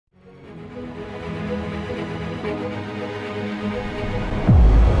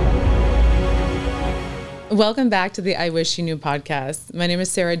Welcome back to the I Wish You Knew podcast. My name is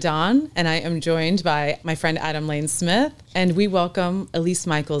Sarah Dawn, and I am joined by my friend Adam Lane Smith, and we welcome Elise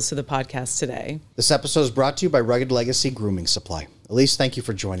Michaels to the podcast today. This episode is brought to you by Rugged Legacy Grooming Supply. Elise, thank you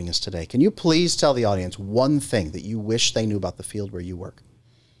for joining us today. Can you please tell the audience one thing that you wish they knew about the field where you work?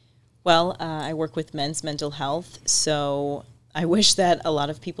 Well, I work with men's mental health, so I wish that a lot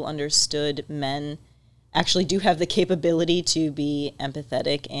of people understood men actually do have the capability to be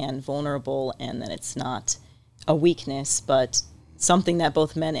empathetic and vulnerable, and that it's not a weakness, but something that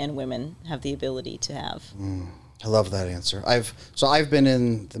both men and women have the ability to have. I love that answer. I've been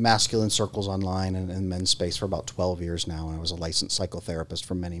in the masculine circles online and in men's space for about 12 years now, and I was a licensed psychotherapist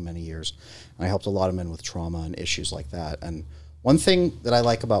for many, many years. And I helped a lot of men with trauma and issues like that. And one thing that I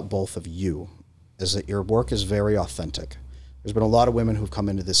like about both of you is that your work is very authentic. There's been a lot of women who've come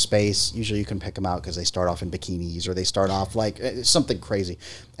into this space. Usually you can pick them out because they start off in bikinis or they start off like something crazy.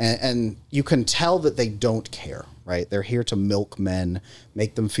 And you can tell that they don't care, right? They're here to milk men,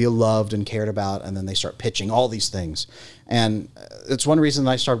 make them feel loved and cared about, and then they start pitching all these things. And it's one reason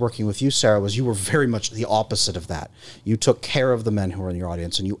that I started working with you, Sarah, was you were very much the opposite of that. You took care of the men who were in your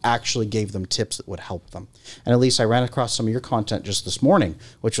audience, and you actually gave them tips that would help them. And Elise, I ran across some of your content just this morning,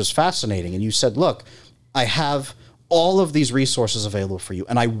 which was fascinating. And you said, look, I have all of these resources available for you,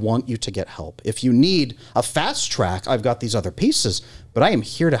 and I want you to get help. If you need a fast track, I've got these other pieces, but I am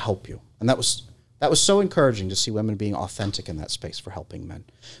here to help you. And that was so encouraging to see women being authentic in that space for helping men.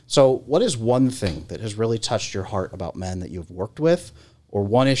 So what is one thing that has really touched your heart about men that you've worked with, or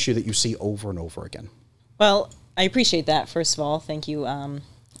one issue that you see over and over again? Well, I appreciate that, first of all. Thank you. I'm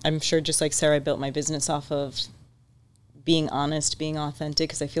sure just like Sarah, I built my business off of being honest, being authentic,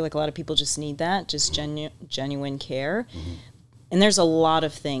 because I feel like a lot of people just need that, just genuine care. Mm-hmm. And there's a lot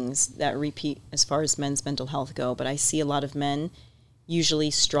of things that repeat as far as men's mental health go, but I see a lot of men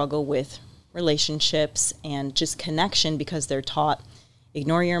usually struggle with relationships and just connection because they're taught,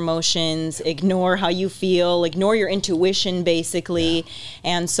 ignore your emotions, ignore how you feel, ignore your intuition, basically. Yeah.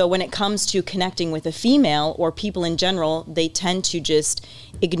 And so when it comes to connecting with a female or people in general, they tend to just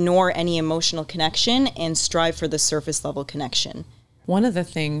ignore any emotional connection and strive for the surface level connection. One of the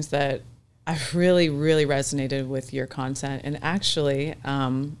things that I really, really resonated with your content, and actually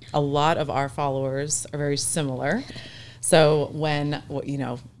a lot of our followers are very similar. So when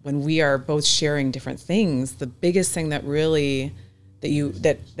we are both sharing different things, the biggest thing that really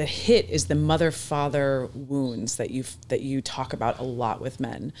that hit is the mother-father wounds that you talk about a lot with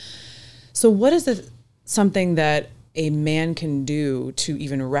men. So what is something that a man can do to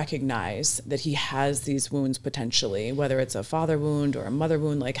even recognize that he has these wounds potentially, whether it's a father wound or a mother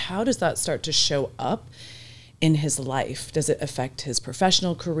wound? Like, how does that start to show up in his life? Does it affect his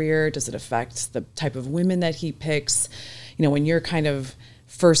professional career? Does it affect the type of women that he picks? You know, when you're kind of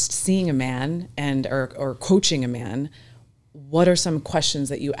first seeing a man or coaching a man, what are some questions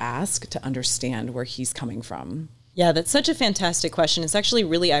that you ask to understand where he's coming from? Yeah, that's such a fantastic question. It's actually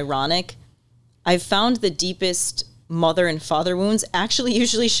really ironic. I've found the deepest mother and father wounds actually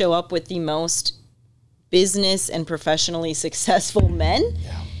usually show up with the most business and professionally successful men.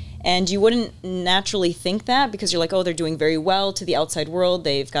 Yeah. And you wouldn't naturally think that because you're like, oh, they're doing very well to the outside world.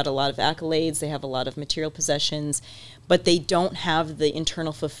 They've got a lot of accolades. They have a lot of material possessions, but they don't have the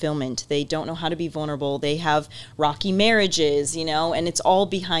internal fulfillment. They don't know how to be vulnerable. They have rocky marriages, and it's all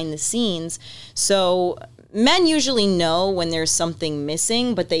behind the scenes. So men usually know when there's something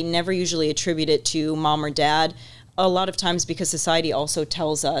missing, but they never usually attribute it to mom or dad. A lot of times because society also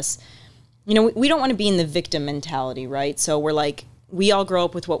tells us, we don't want to be in the victim mentality, right? So we're like, we all grow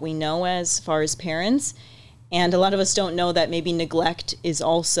up with what we know as far as parents, and a lot of us don't know that maybe neglect is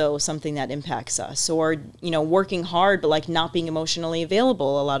also something that impacts us, or working hard but like not being emotionally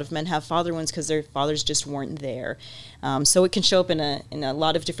available. A lot of men have father wounds because their fathers just weren't there. So it can show up in a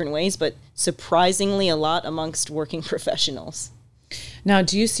lot of different ways, but surprisingly a lot amongst working professionals. Now,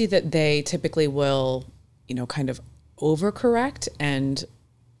 do you see that they typically will, kind of overcorrect and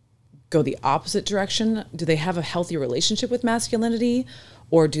go the opposite direction? Do they have a healthy relationship with masculinity,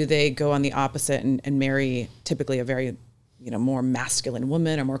 or do they go on the opposite and marry typically a very, more masculine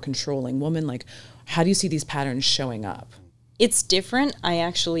woman or more controlling woman? Like, how do you see these patterns showing up? It's different. I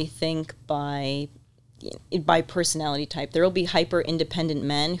actually think by personality type. There will be hyper independent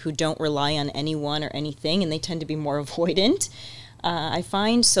men who don't rely on anyone or anything, and they tend to be more avoidant. I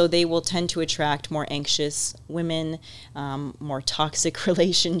find so they will tend to attract more anxious women, more toxic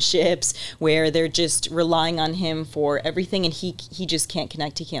relationships where they're just relying on him for everything, and he just can't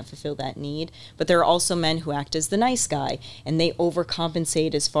connect, he can't fulfill that need. But there are also men who act as the nice guy, and they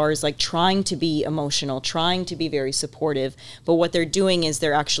overcompensate as far as like trying to be emotional, trying to be very supportive, but what they're doing is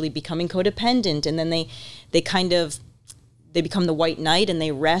they're actually becoming codependent, and then they become the white knight, and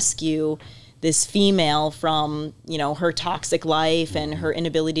they rescue this female from, her toxic life and her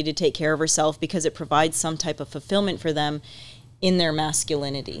inability to take care of herself because it provides some type of fulfillment for them in their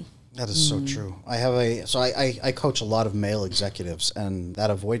masculinity. That is so true. I coach a lot of male executives, and that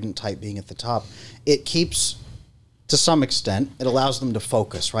avoidant type being at the top, it keeps, to some extent, it allows them to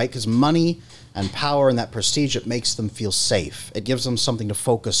focus, right? Because money and power and that prestige, it makes them feel safe. It gives them something to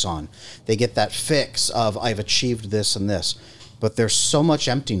focus on. They get that fix of, I've achieved this and this. But there's so much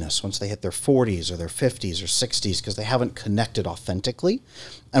emptiness once they hit their 40s or their 50s or 60s because they haven't connected authentically.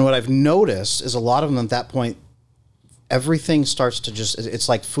 And what I've noticed is a lot of them at that point, everything starts to just, it's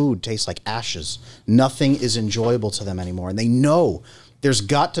like food tastes like ashes. Nothing is enjoyable to them anymore. And they know there's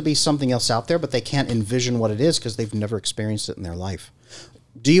got to be something else out there, but they can't envision what it is because they've never experienced it in their life.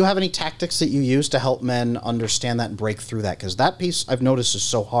 Do you have any tactics that you use to help men understand that and break through that? Because that piece I've noticed is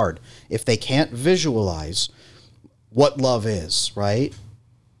so hard. If they can't visualize what love is, right?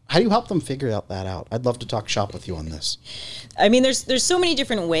 How do you help them figure that out? I'd love to talk shop with you on this. I mean, there's so many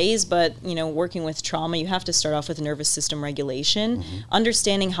different ways, but, working with trauma, you have to start off with nervous system regulation,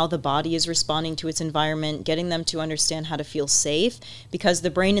 understanding how the body is responding to its environment, getting them to understand how to feel safe, because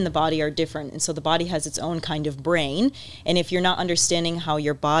the brain and the body are different. And so the body has its own kind of brain. And if you're not understanding how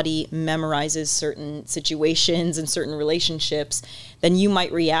your body memorizes certain situations and certain relationships, then you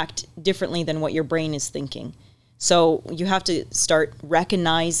might react differently than what your brain is thinking. So you have to start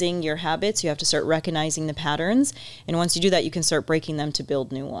recognizing your habits. You have to start recognizing the patterns. And once you do that, you can start breaking them to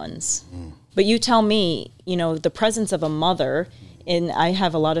build new ones. But you tell me, the presence of a mother, and I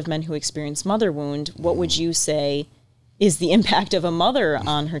have a lot of men who experience mother wound. What would you say is the impact of a mother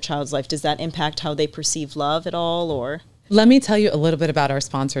on her child's life? Does that impact how they perceive love at all, or? Let me tell you a little bit about our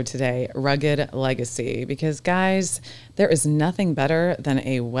sponsor today, Rugged Legacy, because guys, there is nothing better than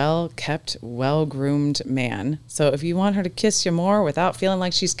a well-kept, well-groomed man. So if you want her to kiss you more without feeling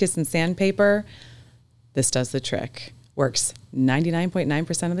like she's kissing sandpaper, this does the trick. Works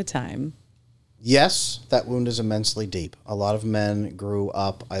 99.9% of the time. Yes, that wound is immensely deep. A lot of men grew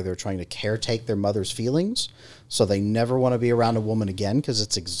up either trying to caretake their mother's feelings, so they never want to be around a woman again because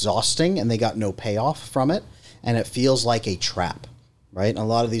it's exhausting and they got no payoff from it. And it feels like a trap, right? And a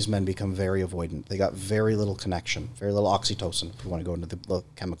lot of these men become very avoidant. They got very little connection, very little oxytocin, if you want to go into the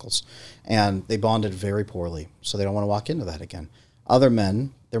chemicals. And they bonded very poorly, so they don't want to walk into that again. Other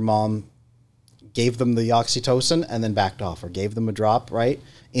men, their mom gave them the oxytocin and then backed off, or gave them a drop, right?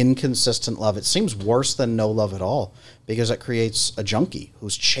 Inconsistent love. It seems worse than no love at all because it creates a junkie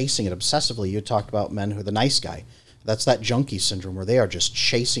who's chasing it obsessively. You talked about men who are the nice guy. That's that junkie syndrome where they are just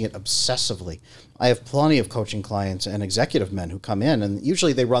chasing it obsessively. I have plenty of coaching clients and executive men who come in, and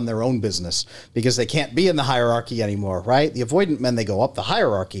usually they run their own business because they can't be in the hierarchy anymore, right? The avoidant men, they go up the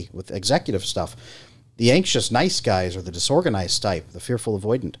hierarchy with executive stuff. The anxious nice guys or the disorganized type, the fearful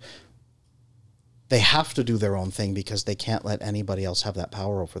avoidant, they have to do their own thing because they can't let anybody else have that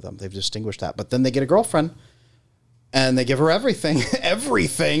power over them. They've distinguished that. But then they get a girlfriend and they give her everything,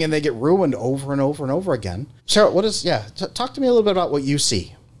 and they get ruined over and over and over again. Sarah, talk to me a little bit about what you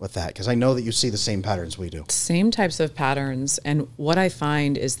see with that, because I know that you see the same patterns we do. Same types of patterns. And what I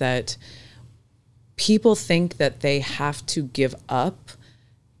find is that people think that they have to give up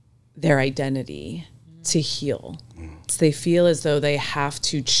their identity to heal. So they feel as though they have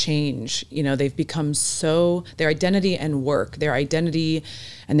to change. They've become their identity and work, their identity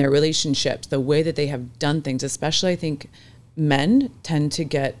and their relationships, the way that they have done things, especially I think men tend to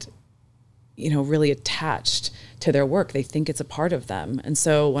get, really attached to their work. They think it's a part of them. And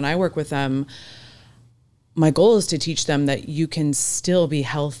so when I work with them, my goal is to teach them that you can still be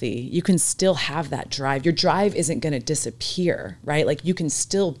healthy. You can still have that drive. Your drive isn't going to disappear, right? Like you can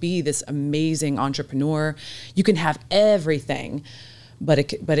still be this amazing entrepreneur. You can have everything, but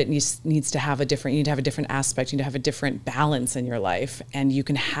it needs to have a different. You need to have a different aspect. You need to have a different balance in your life, and you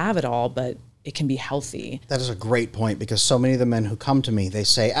can have it all, but it can be healthy. That is a great point, because so many of the men who come to me, they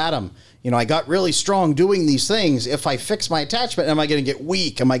say, Adam, I got really strong doing these things. If I fix my attachment, am I going to get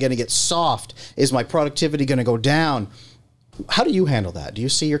weak? Am I going to get soft? Is my productivity going to go down? How do you handle that? Do you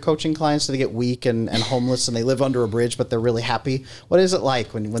see your coaching clients that they get weak and homeless and they live under a bridge, but they're really happy? What is it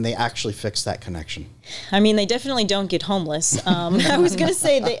like when they actually fix that connection? I mean, they definitely don't get homeless. I was going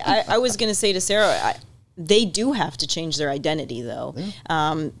to say to Sarah, They do have to change their identity, though.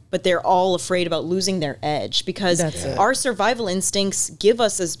 But they're all afraid about losing their edge because our survival instincts give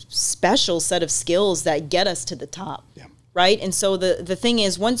us a special set of skills that get us to the top. Yeah. Right? And so the thing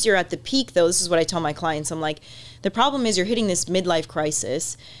is, once you're at the peak, though, this is what I tell my clients. I'm like, the problem is you're hitting this midlife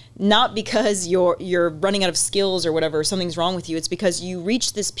crisis, not because you're running out of skills or whatever, or something's wrong with you. It's because you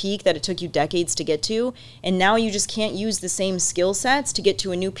reached this peak that it took you decades to get to, and now you just can't use the same skill sets to get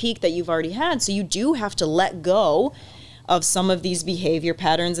to a new peak that you've already had. So you do have to let go of some of these behavior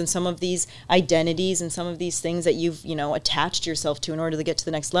patterns and some of these identities and some of these things that you've, attached yourself to in order to get to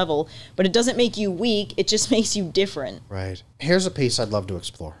the next level. But it doesn't make you weak. It just makes you different. Right. Here's a piece I'd love to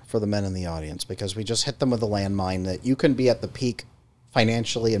explore for the men in the audience, because we just hit them with a landmine that you can be at the peak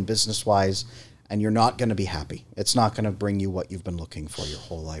financially and business-wise, and you're not going to be happy. It's not going to bring you what you've been looking for your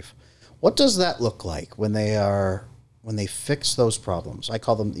whole life. What does that look like when they fix those problems? I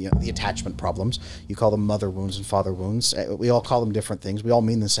call them the attachment problems. You call them mother wounds and father wounds. We all call them different things. We all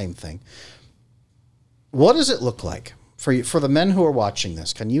mean the same thing. What does it look like for the men who are watching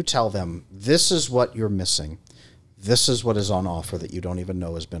this? Can you tell them, this is what you're missing? This is what is on offer that you don't even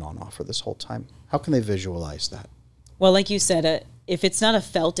know has been on offer this whole time. How can they visualize that? Well, like you said, if it's not a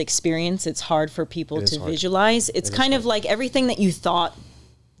felt experience, it's hard for people to visualize. It's kind of like everything that you thought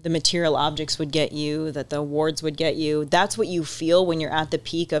the material objects would get you, that the awards would get you. That's what you feel when you're at the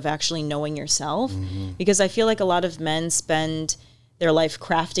peak of actually knowing yourself. Mm-hmm. Because I feel like a lot of men spend their life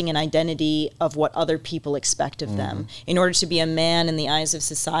crafting an identity of what other people expect of them in order to be a man in the eyes of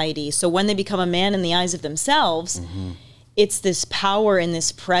society. So when they become a man in the eyes of themselves, it's this power and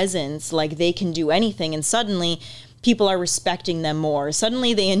this presence, like they can do anything. And suddenly people are respecting them more.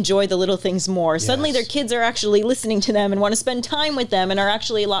 Suddenly they enjoy the little things more. Yes. Suddenly their kids are actually listening to them and want to spend time with them and are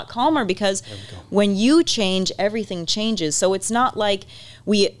actually a lot calmer, because when you change, everything changes. So it's not like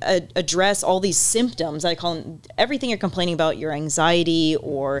we address all these symptoms. I call them everything you're complaining about, your anxiety,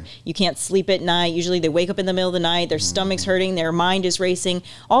 or you can't sleep at night. Usually they wake up in the middle of the night, their stomach's hurting, their mind is racing.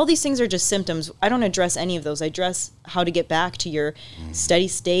 All these things are just symptoms. I don't address any of those. I address how to get back to your steady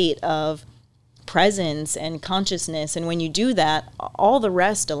state of presence and consciousness, and when you do that, all the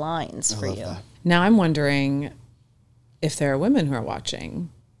rest aligns for you. That. Now I'm wondering if there are women who are watching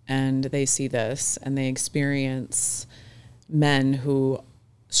and they see this and they experience men who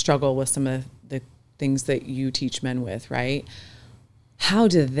struggle with some of the things that you teach men with, right? How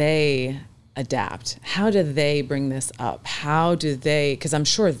do they adapt? How do they bring this up? How do they, because I'm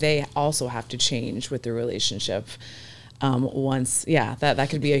sure they also have to change with the relationship. That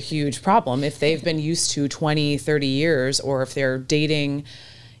could be a huge problem if they've been used to 20, 30 years, or if they're dating,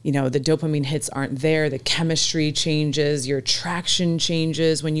 the dopamine hits aren't there, the chemistry changes, your attraction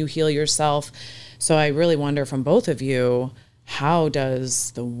changes when you heal yourself. So I really wonder from both of you, how does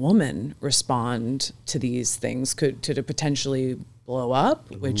the woman respond to these things? Could it potentially blow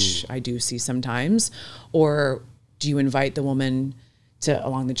up, which I do see sometimes, or do you invite the woman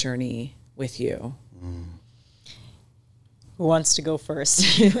along the journey with you? Who wants to go first?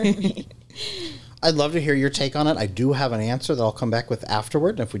 I'd love to hear your take on it. I do have an answer that I'll come back with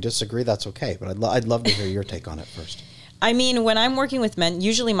afterward, and if we disagree, that's okay. But I'd love to hear your take on it first. I mean, when I'm working with men,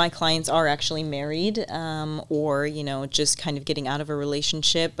 usually my clients are actually married or, just kind of getting out of a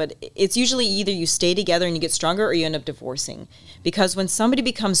relationship. But it's usually either you stay together and you get stronger, or you end up divorcing. Because when somebody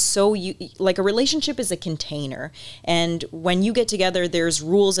becomes like a relationship is a container. And when you get together, there's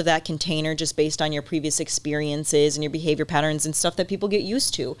rules of that container just based on your previous experiences and your behavior patterns and stuff that people get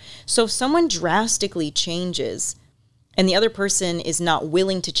used to. So if someone drastically changes and the other person is not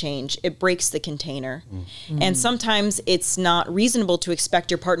willing to change, it breaks the container. And sometimes it's not reasonable to expect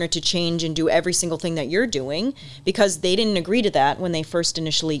your partner to change and do every single thing that you're doing, because they didn't agree to that when they first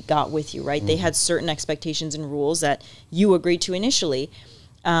initially got with you, right? They had certain expectations and rules that you agreed to initially.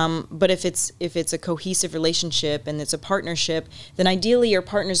 But if it's a cohesive relationship and it's a partnership, then ideally your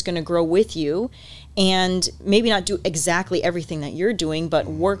partner's going to grow with you and maybe not do exactly everything that you're doing, but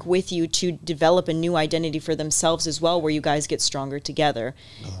work with you to develop a new identity for themselves as well, where you guys get stronger together.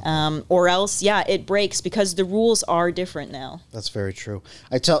 Or else, it breaks because the rules are different now. That's very true.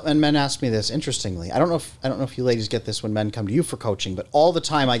 And men ask me this, interestingly. I don't know if you ladies get this when men come to you for coaching, but all the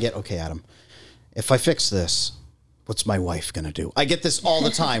time I get, okay, Adam, if I fix this, what's my wife going to do? I get this all the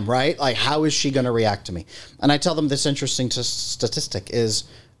time, right? Like, how is she going to react to me? And I tell them this interesting statistic is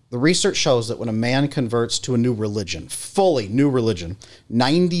the research shows that when a man converts to a new religion, fully new religion,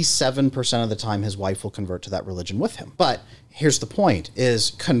 97% of the time his wife will convert to that religion with him. But here's the point,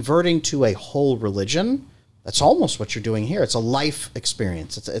 is converting to a whole religion That's almost what you're doing here. It's a life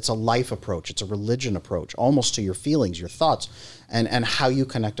experience. It's a life approach. It's a religion approach, almost to your feelings, your thoughts, and how you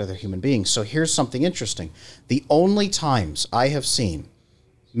connect to other human beings. So here's something interesting. The only times I have seen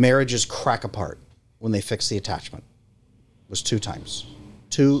marriages crack apart when they fix the attachment was 2 times.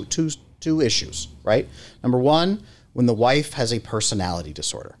 Two issues, right? Number one, when the wife has a personality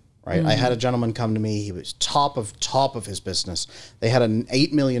disorder. Right. I had a gentleman come to me. He was top of his business. They had an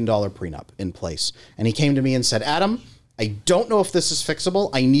 $8 million prenup in place. And he came to me and said, Adam, I don't know if this is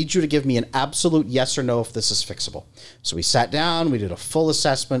fixable. I need you to give me an absolute yes or no if this is fixable. So we sat down. We did a full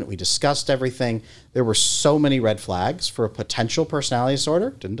assessment. We discussed everything. There were so many red flags for a potential personality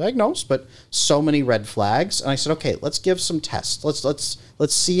disorder. Didn't diagnose, but so many red flags. And I said, okay, let's give some tests.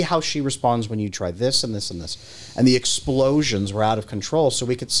 Let's see how she responds when you try this and this and this. And the explosions were out of control. So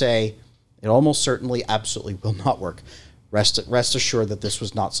we could say it almost certainly absolutely will not work. Rest assured that this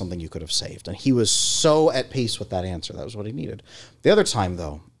was not something you could have saved. And he was so at peace with that answer. That was what he needed. The other time,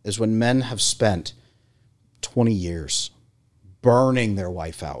 though, is when men have spent 20 years burning their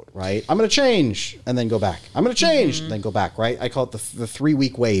wife out, right? I'm going to change and then go back. I'm going to change and then go back, right? I call it the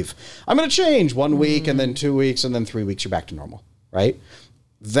 3-week wave. I'm going to change 1 week and then 2 weeks and then 3 weeks, you're back to normal, right?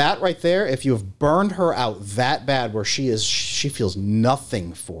 That right there, if you have burned her out that bad where she feels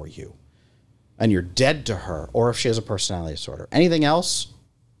nothing for you, and you're dead to her, or if she has a personality disorder. Anything else,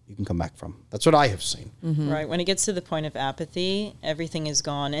 you can come back from. That's what I have seen. Mm-hmm. Right. When it gets to the point of apathy, everything is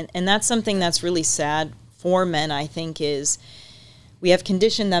gone. And that's something that's really sad for men, I think, is we have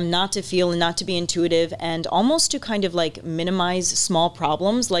conditioned them not to feel and not to be intuitive and almost to kind of like minimize small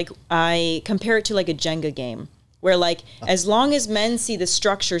problems. Like I compare it to like a Jenga game. Where like, as long as men see the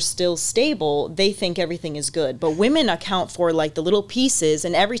structure still stable, they think everything is good. But women account for like the little pieces,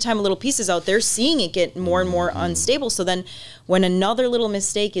 and every time a little piece is out, they're seeing it get more and more unstable. So then when another little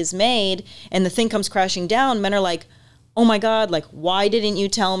mistake is made and the thing comes crashing down, men are like, oh my God, like, why didn't you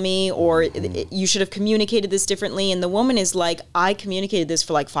tell me? Or you should have communicated this differently. And the woman is like, I communicated this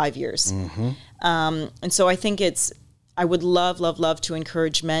for like 5 years. And so I think I would love to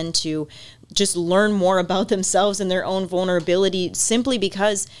encourage men to just learn more about themselves and their own vulnerability, simply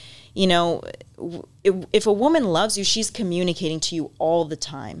because, you know, if a woman loves you, she's communicating to you all the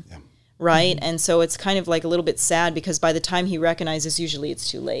time. Yeah. Right. Mm-hmm. And so it's kind of like a little bit sad because by the time he recognizes, usually it's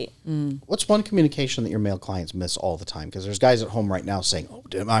too late. What's one communication that your male clients miss all the time? Because there's guys at home right now saying, oh,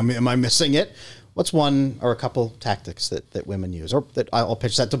 am I missing it? What's one or a couple tactics that women use? Or that I'll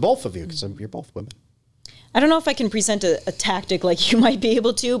pitch that to both of you because you're both women. I don't know if I can present a tactic like you might be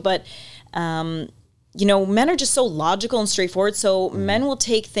able to, but, you know, men are just so logical and straightforward. So men will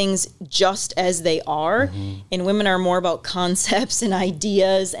take things just as they are, and women are more about concepts and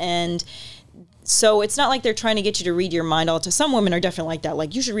ideas. And so it's not like they're trying to get you to read your mind all the time. Some women are definitely like that.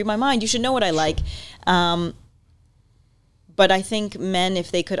 Like, you should read my mind. You should know what I like. But I think men,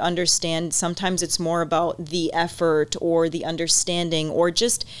 if they could understand, sometimes it's more about the effort or the understanding, or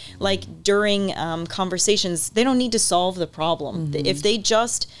just like during conversations, they don't need to solve the problem. If they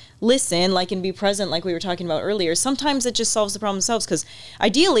just listen, like, and be present, like we were talking about earlier, sometimes it just solves the problem themselves, because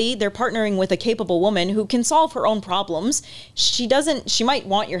ideally they're partnering with a capable woman who can solve her own problems. She might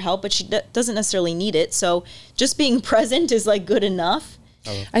want your help, but she doesn't necessarily need it. So just being present is like good enough.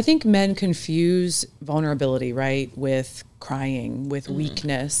 I think men confuse vulnerability, right, with crying, with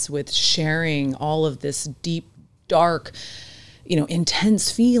weakness, with sharing all of this deep, dark, you know,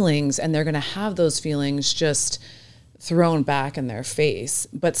 intense feelings, and they're going to have those feelings just thrown back in their face.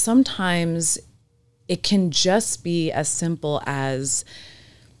 But sometimes it can just be as simple as,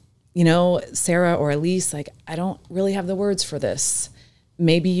 you know, Sarah or Elise, like, I don't really have the words for this.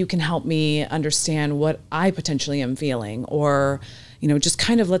 Maybe you can help me understand what I potentially am feeling, or, you know, just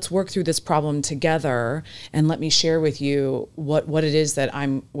kind of let's work through this problem together, and let me share with you what it is that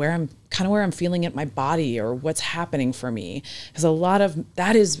where I'm feeling it in my body, or what's happening for me. Because a lot of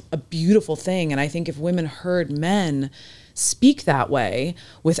that is a beautiful thing. And I think if women heard men speak that way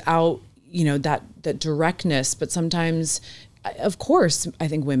without, you know, that directness, but sometimes, of course, I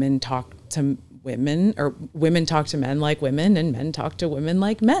think women talk to women, or women talk to men like women, and men talk to women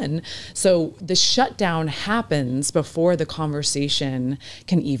like men. So the shutdown happens before the conversation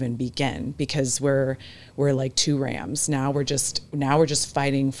can even begin, because we're like two rams. Now we're just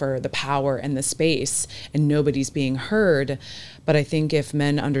fighting for the power and the space, and nobody's being heard. But I think if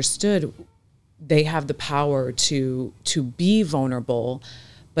men understood they have the power to be vulnerable,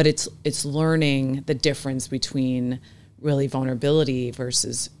 but it's learning the difference between really vulnerability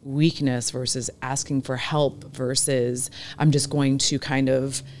versus weakness, versus asking for help, versus I'm just going to kind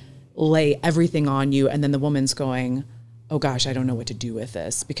of lay everything on you. And then the woman's going, oh gosh, I don't know what to do with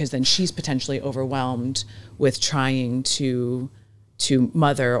this, because then she's potentially overwhelmed with trying to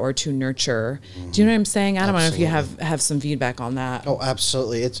mother or to nurture. Do you know what I'm saying, Adam? Absolutely. I don't know if you have some feedback on that. Oh,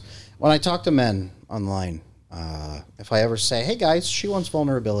 absolutely. It's when I talk to men online, if I ever say, hey guys, she wants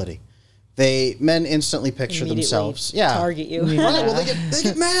vulnerability, men instantly picture themselves. Yeah. Target you. Right. Well, they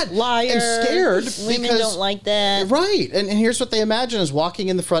get mad. Liar. And scared. Women don't like that. Right. And here's what they imagine is walking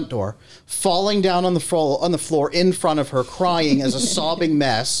in the front door, falling down on the floor in front of her, crying as a sobbing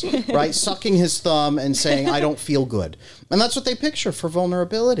mess, right? Sucking his thumb and saying, I don't feel good. And that's what they picture for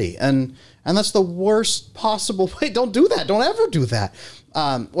vulnerability. And that's the worst possible way. Don't do that. Don't ever do that.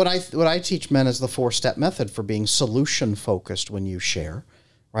 What I teach men is the 4-step method for being solution focused when you share.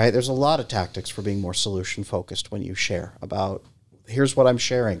 Right? There's a lot of tactics for being more solution focused when you share about, here's what I'm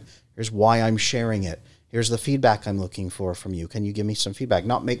sharing. Here's why I'm sharing it. Here's the feedback I'm looking for from you. Can you give me some feedback?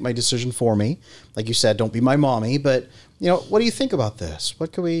 Not make my decision for me. Like you said, don't be my mommy, but what do you think about this?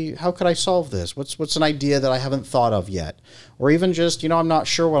 How could I solve this? What's an idea that I haven't thought of yet? Or even just, I'm not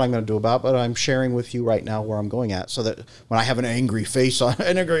sure what I'm going to do about, but I'm sharing with you right now where I'm going at, so that when I have an angry face on,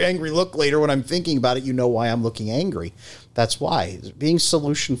 an angry look later when I'm thinking about it, you know why I'm looking angry. That's why being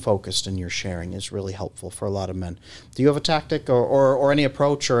solution focused in your sharing is really helpful for a lot of men. Do you have a tactic or any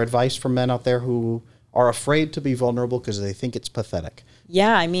approach or advice for men out there who are afraid to be vulnerable because they think it's pathetic?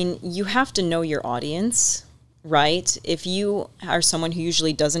 Yeah, I mean, you have to know your audience, right? If you are someone who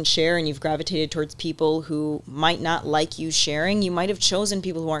usually doesn't share and you've gravitated towards people who might not like you sharing, you might have chosen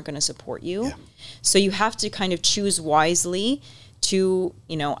people who aren't going to support you. Yeah. So you have to kind of choose wisely to,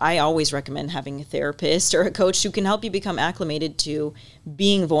 I always recommend having a therapist or a coach who can help you become acclimated to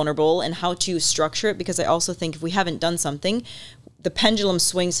being vulnerable and how to structure it, because I also think if we haven't done something, the pendulum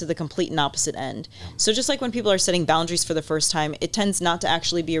swings to the complete and opposite end. So just like when people are setting boundaries for the first time, it tends not to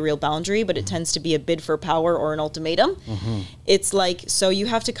actually be a real boundary, but it tends to be a bid for power or an ultimatum. Mm-hmm. It's like, so you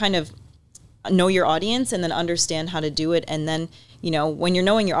have to kind of know your audience and then understand how to do it. And then, when you're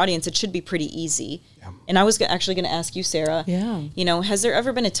knowing your audience, it should be pretty easy. Yeah. And I was actually going to ask you, Sarah, has there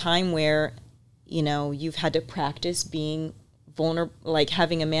ever been a time where, you've had to practice being vulnerable, like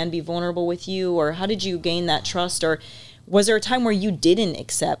having a man be vulnerable with you, or how did you gain that trust? Or was there a time where you didn't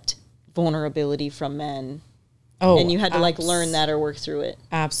accept vulnerability from men? Oh, and you had to learn that or work through it?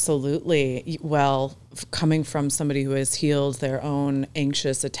 Absolutely. Well, coming from somebody who has healed their own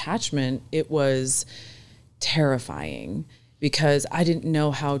anxious attachment, it was terrifying because I didn't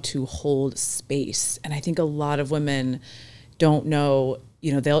know how to hold space. And I think a lot of women don't know,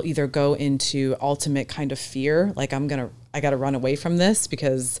 they'll either go into ultimate kind of fear, like I got to run away from this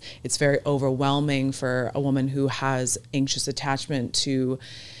because it's very overwhelming for a woman who has anxious attachment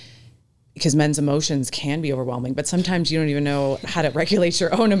because men's emotions can be overwhelming, but sometimes you don't even know how to regulate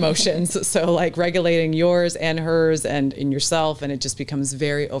your own emotions. So like regulating yours and hers and in yourself, and it just becomes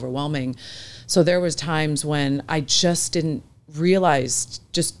very overwhelming. So there was times when I just didn't realize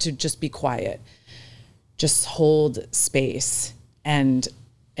just be quiet, just hold space and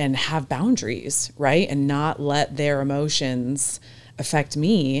have boundaries, right? And not let their emotions affect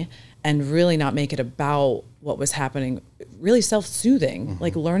me, and really not make it about what was happening. Really self-soothing,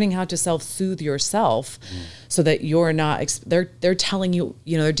 like learning how to self-soothe yourself so that you're not, they're telling you,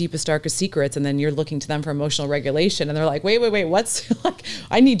 their deepest, darkest secrets, and then you're looking to them for emotional regulation, and they're like, wait, what's like,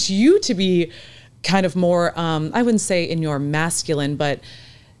 I need you to be kind of more, I wouldn't say in your masculine, but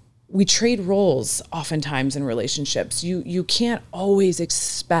we trade roles oftentimes in relationships. You can't always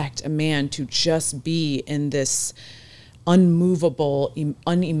expect a man to just be in this unmovable,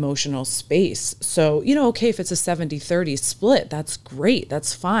 unemotional space. So, okay, if it's a 70-30 split, that's great,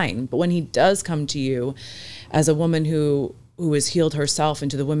 that's fine. But when he does come to you as a woman who has healed herself, and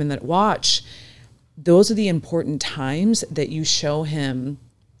to the women that watch, those are the important times that you show him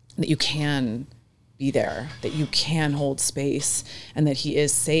that you can be there, that you can hold space, and that he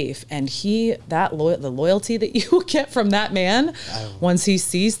is safe. And the loyalty that you get from that man, once he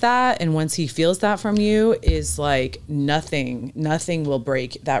sees that and once he feels that from you, is like nothing will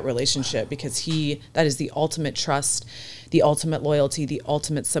break that relationship, because that is the ultimate trust, the ultimate loyalty, the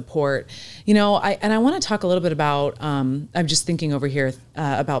ultimate support. I want to talk a little bit about, I'm just thinking over here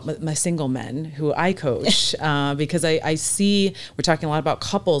about my single men who I coach, because I see, we're talking a lot about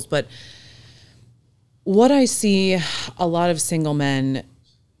couples, but what I see a lot of single men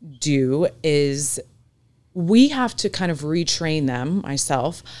do is we have to kind of retrain them,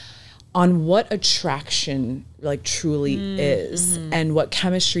 myself, on what attraction like truly is, and what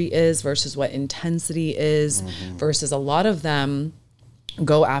chemistry is versus what intensity is, versus a lot of them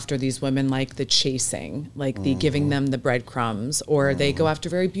go after these women like the chasing, like the giving them the breadcrumbs, or they go after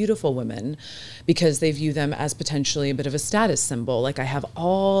very beautiful women because they view them as potentially a bit of a status symbol. Like, I have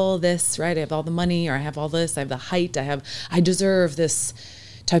all this, right? I have all the money, or I have all this, I have the height, I deserve this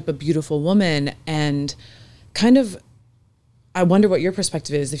type of beautiful woman. And kind of, I wonder what your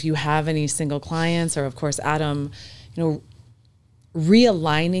perspective is, if you have any single clients, or of course, Adam,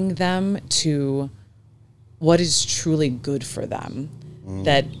 realigning them to what is truly good for them.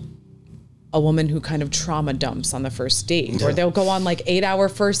 That a woman who kind of trauma dumps on the first date, or they'll go on like 8-hour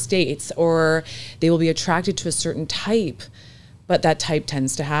first dates, or they will be attracted to a certain type, but that type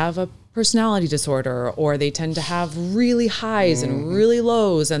tends to have a personality disorder, or they tend to have really highs and really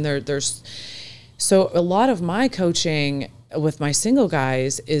lows. And there's so a lot of my coaching with my single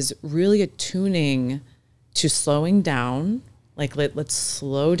guys is really attuning to slowing down. Like, let's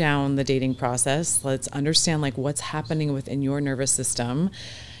slow down the dating process. Let's understand like what's happening within your nervous system.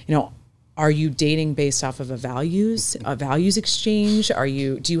 Are you dating based off of a values exchange?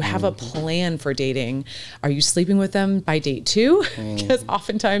 Do you have a plan for dating? Are you sleeping with them by date 2? Because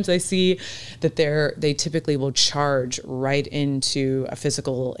oftentimes I see that they typically will charge right into a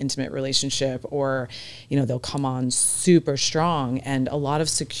physical intimate relationship, or, they'll come on super strong, and a lot of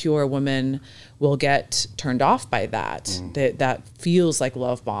secure women will get turned off by that. That feels like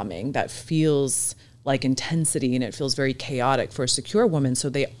love bombing. That feels like intensity, and it feels very chaotic for a secure woman. So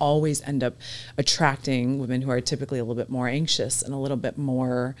they always end up attracting women who are typically a little bit more anxious and a little bit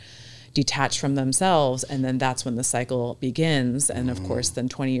more detached from themselves. And then that's when the cycle begins. And of course, then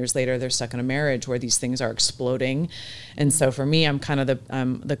 20 years later, they're stuck in a marriage where these things are exploding. And so for me, I'm kind of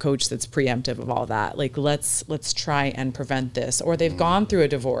the coach that's preemptive of all that. Like, let's try and prevent this. Or they've gone through a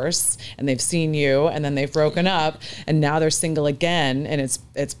divorce and they've seen you, and then they've broken up, and now they're single again, and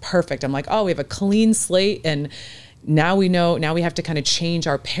it's perfect. I'm like, oh, we have a clean slate, and now we have to kind of change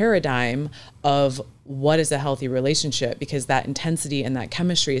our paradigm of what is a healthy relationship, because that intensity and that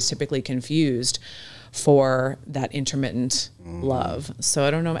chemistry is typically confused for that intermittent love. So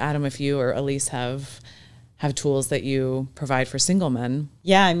I don't know, Adam, if you or Elise have tools that you provide for single men.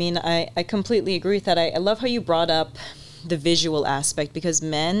 Yeah, I mean, I completely agree with that. I love how you brought up the visual aspect, because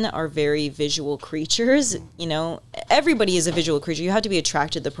men are very visual creatures. Everybody is a visual creature. You have to be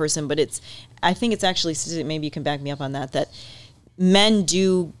attracted to the person, but I think it's actually, maybe you can back me up on that men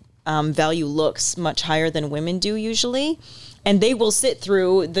do value looks much higher than women do usually. And they will sit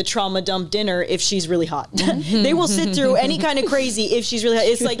through the trauma dump dinner if she's really hot. They will sit through any kind of crazy if she's really hot.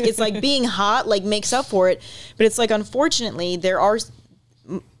 It's like being hot like makes up for it. But it's like, unfortunately, there are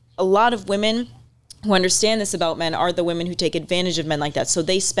a lot of women who understand this about men are the women who take advantage of men like that. So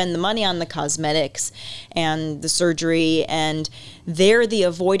they spend the money on the cosmetics and the surgery, and they're the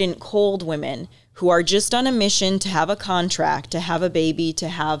avoidant cold women who are just on a mission to have a contract, to have a baby, to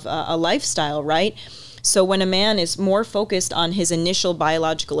have a lifestyle, right? So when a man is more focused on his initial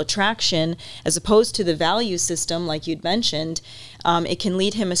biological attraction as opposed to the value system, like you'd mentioned, it can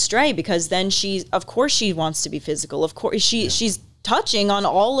lead him astray, because then of course she wants to be physical. Of course she's touching on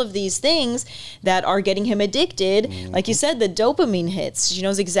all of these things that are getting him addicted. Like you said, the dopamine hits. She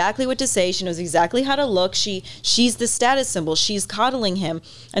knows exactly what to say. She knows exactly how to look. She's the status symbol. She's coddling him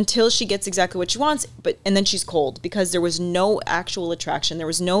until she gets exactly what she wants. And then she's cold, because there was no actual attraction. There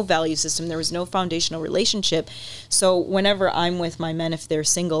was no value system. There was no foundational relationship. So whenever I'm with my men, if they're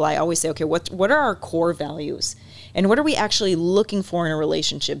single, I always say, okay, what are our core values? And what are we actually looking for in a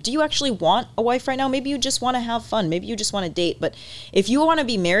relationship? Do you actually want a wife right now? Maybe you just want to have fun. Maybe you just want to date. But if you want to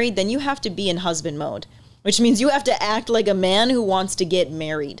be married, then you have to be in husband mode, which means you have to act like a man who wants to get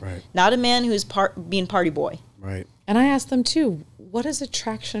married, right, not a man who's being party boy. Right. And I asked them too, what does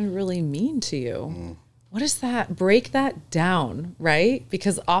attraction really mean to you? What is that? Break that down, right?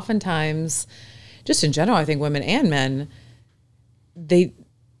 Because oftentimes, just in general, I think women and men, they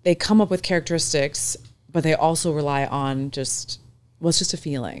come up with characteristics, but they also rely on it's just a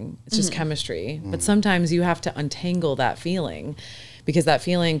feeling. It's just chemistry. But sometimes you have to untangle that feeling, because that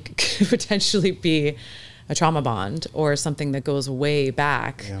feeling could potentially be a trauma bond or something that goes way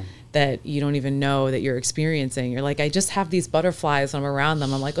back that you don't even know that you're experiencing. You're like, I just have these butterflies when I'm around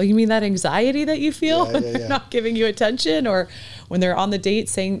them. I'm like, oh, you mean that anxiety that you feel when they're not giving you attention, or when they're on the date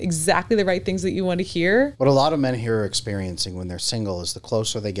saying exactly the right things that you want to hear? What a lot of men here are experiencing when they're single is the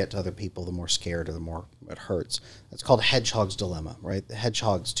closer they get to other people, the more scared or the more it hurts. That's called hedgehog's dilemma, right? The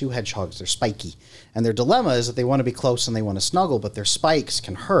hedgehogs, two hedgehogs, they're spiky. And their dilemma is that they want to be close and they want to snuggle, but their spikes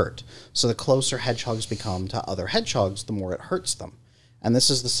can hurt. So the closer hedgehogs become to other hedgehogs, the more it hurts them. And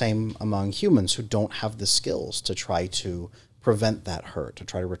this is the same among humans who don't have the skills to try to prevent that hurt, to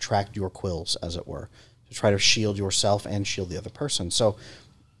try to retract your quills, as it were, to try to shield yourself and shield the other person. So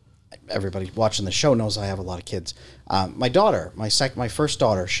everybody watching the show knows I have a lot of kids. My daughter, my first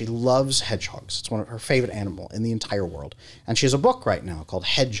daughter, she loves hedgehogs. It's one of her favorite animal in the entire world. And she has a book right now called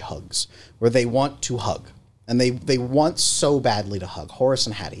Hedgehugs, where they want to hug. And they want so badly to hug, Horace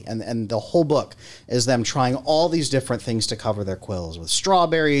and Hattie. And the whole book is them trying all these different things to cover their quills. With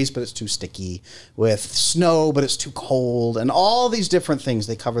strawberries, but it's too sticky. With snow, but it's too cold. And all these different things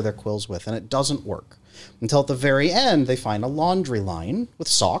they cover their quills with. And it doesn't work. Until at the very end, they find a laundry line with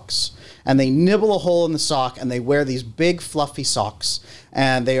socks, and they nibble a hole in the sock, and they wear these big fluffy socks,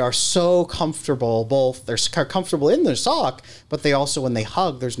 and they are so comfortable. Both they're comfortable in their sock, but they also, when they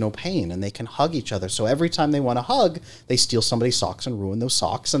hug, there's no pain, and they can hug each other. So every time they want to hug, they steal somebody's socks and ruin those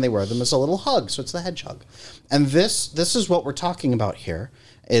socks, and they wear them as a little hug. So it's the hedgehog. And this is what we're talking about here,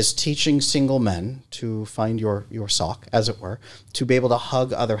 is teaching single men to find your sock, as it were, to be able to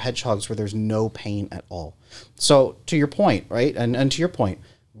hug other hedgehogs where there's no pain at all. So to your point, right? And to your point,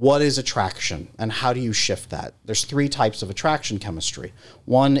 what is attraction and how do you shift that? There's 3 types of attraction chemistry.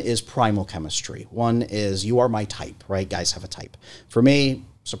 One is primal chemistry. One is you are my type, right? Guys have a type. For me,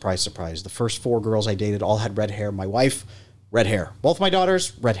 surprise, surprise, the first 4 girls I dated all had red hair. My wife, red hair. Both my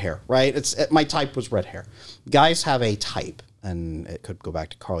daughters, red hair, right? My type was red hair. Guys have a type. And it could go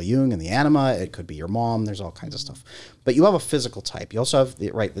back to Carl Jung and the anima. It could be your mom. There's all kinds of stuff. But you have a physical type. You also have,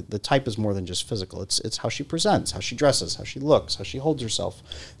 the type is more than just physical. It's how she presents, how she dresses, how she looks, how she holds herself.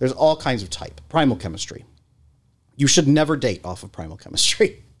 There's all kinds of type. Primal chemistry. You should never date off of primal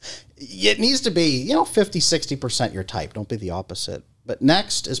chemistry. It needs to be, 50, 60% your type. Don't be the opposite. But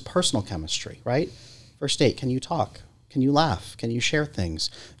next is personal chemistry, right? First date, can you talk? Can you laugh? Can you share things?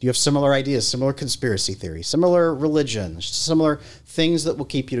 Do you have similar ideas, similar conspiracy theories, similar religion, similar things that will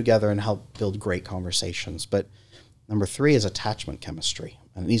keep you together and help build great conversations? But number 3 is attachment chemistry.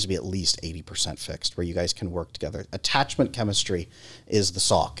 And it needs to be at least 80% fixed where you guys can work together. Attachment chemistry is the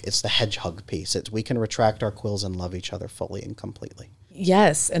sock. It's the hedgehog piece. We can retract our quills and love each other fully and completely.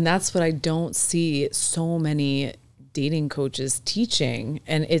 Yes. And that's what I don't see so many dating coaches teaching.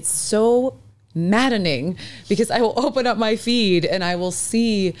 And it's so maddening because I will open up my feed and I will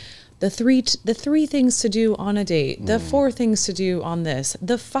see the three things to do on a date, the 4 things to do on this,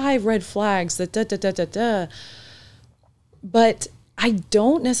 the 5 red flags, the da da da da da. But I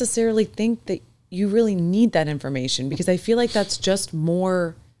don't necessarily think that you really need that information because I feel like that's just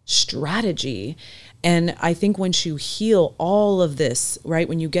more strategy. And I think once you heal all of this, right,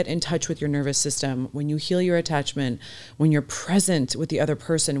 when you get in touch with your nervous system, when you heal your attachment, when you're present with the other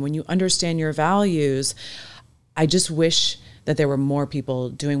person, when you understand your values, I just wish that there were more people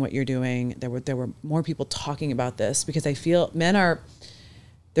doing what you're doing. There were more people talking about this because I feel they're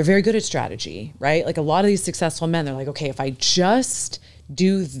very good at strategy, right? Like a lot of these successful men, they're like, okay, if I just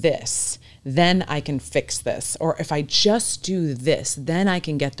do this, then I can fix this. Or if I just do this, then I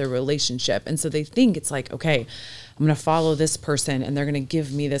can get the relationship. And so they think it's like, okay, I'm going to follow this person and they're going to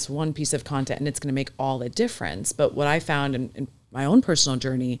give me this one piece of content and it's going to make all the difference. But what I found in my own personal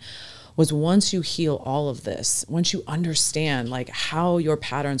journey was once you heal all of this, once you understand like how your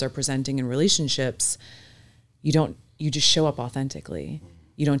patterns are presenting in relationships, you just show up authentically.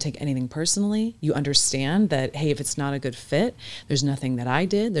 You don't take anything personally. You understand that, hey, if it's not a good fit, there's nothing that I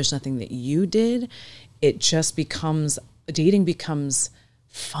did. There's nothing that you did. It just dating becomes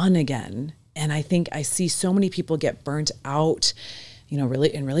fun again. And I think I see so many people get burnt out,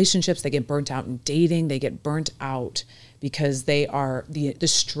 in relationships. They get burnt out in dating. They get burnt out because they are the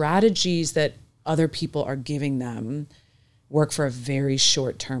strategies that other people are giving them work for a very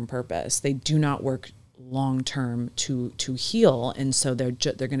short-term purpose. They do not work long-term to heal. And so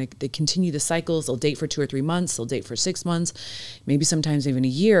they continue the cycles. They'll date for 2 or 3 months. They'll date for 6 months, maybe sometimes even a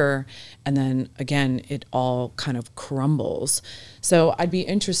year. And then again, it all kind of crumbles. So I'd be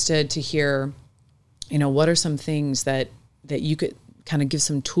interested to hear, what are some things that you could kind of give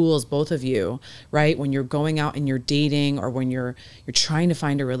some tools, both of you, right? When you're going out and you're dating or when you're trying to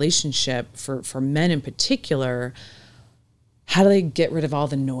find a relationship for men in particular, how do they get rid of all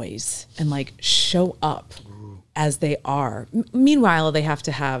the noise and like show up as they are? Meanwhile, they have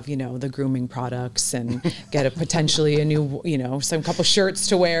to have, the grooming products and get potentially a new, some couple shirts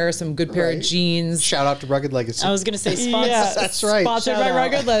to wear, some good pair of jeans. Shout out to Rugged Legacy. I was going to say sponsored. Yeah, that's right. Sponsored by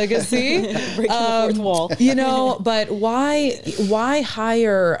Rugged Legacy. Breaking the fourth wall. But why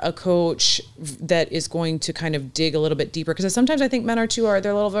hire a coach that is going to kind of dig a little bit deeper? Because sometimes I think men they're a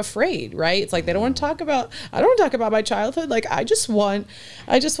little afraid, right? It's like I don't want to talk about my childhood. Like I just want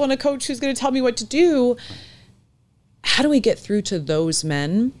a coach who's going to tell me what to do. How do we get through to those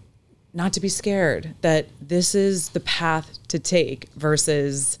men not to be scared that this is the path to take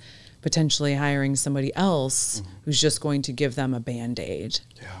versus potentially hiring somebody else who's just going to give them a Band-Aid.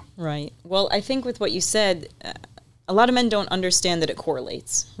 Yeah. Right. Well, I think with what you said, a lot of men don't understand that it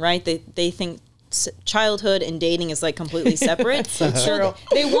correlates, right? They think childhood and dating is like completely separate. So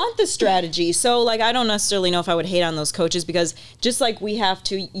they want the strategy. So like, I don't necessarily know if I would hate on those coaches, because just like you have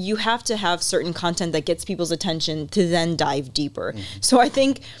to have certain content that gets people's attention to then dive deeper. So I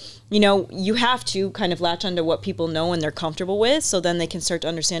think, you have to kind of latch onto what people know and they're comfortable with, so then they can start to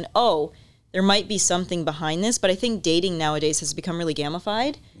understand, oh, there might be something behind this. But I think dating nowadays has become really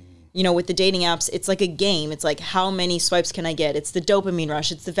gamified. With the dating apps, it's like a game. It's like, how many swipes can I get? It's the dopamine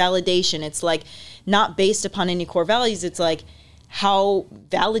rush. It's the validation. It's like not based upon any core values. It's like, how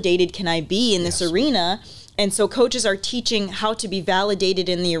validated can I be in this arena? And so coaches are teaching how to be validated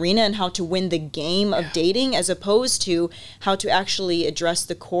in the arena and how to win the game of dating, as opposed to how to actually address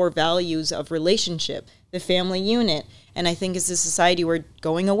the core values of relationship, the family unit. And I think as a society, we're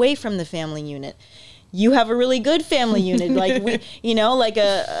going away from the family unit. You have a really good family unit, like like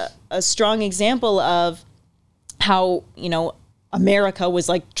a strong example of how, America was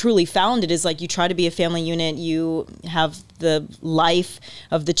like truly founded is like, you try to be a family unit, you have the life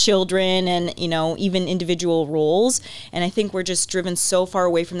of the children and, even individual roles. And I think we're just driven so far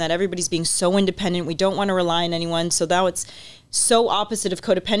away from that. Everybody's being so independent. We don't want to rely on anyone. So now it's so opposite of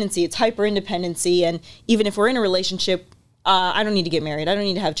codependency. It's hyper independency. And even if we're in a relationship, I don't need to get married. I don't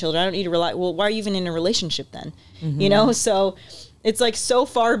need to have children. I don't need to rely. Well, why are you even in a relationship then? So it's like so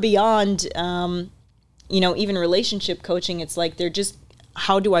far beyond, even relationship coaching. It's like they're just,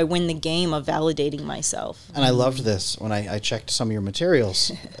 how do I win the game of validating myself? And I loved this when I checked some of your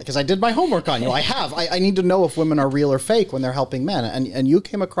materials, because I did my homework on you. I need to know if women are real or fake when they're helping men. And you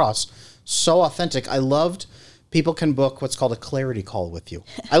came across so authentic. I loved people can book what's called a clarity call with you.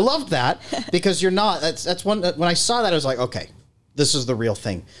 I loved that, because you're not, that's one, when I saw that, I was like, okay, this is the real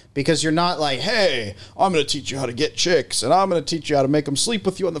thing. Because you're not like, hey, I'm going to teach you how to get chicks, and I'm going to teach you how to make them sleep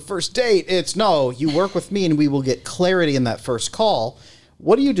with you on the first date. It's, no, you work with me and we will get clarity in that first call.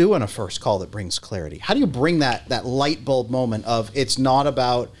 What do you do in a first call that brings clarity? How do you bring that light bulb moment of, it's not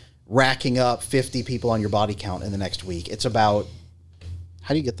about racking up 50 people on your body count in the next week. It's about,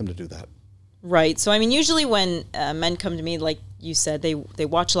 how do you get them to do that? Right. So, I mean, usually when men come to me, like you said, they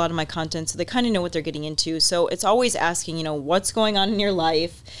watch a lot of my content, so they kind of know what they're getting into. So it's always asking, what's going on in your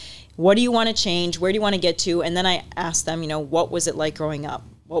life? What do you want to change? Where do you want to get to? And then I ask them, what was it like growing up?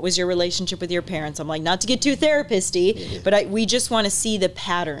 What was your relationship with your parents? I'm like, not to get too therapist-y, but we just want to see the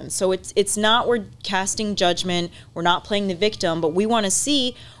patterns. So it's not we're casting judgment, we're not playing the victim, but we want to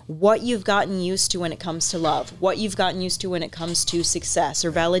see what you've gotten used to when it comes to love, what you've gotten used to when it comes to success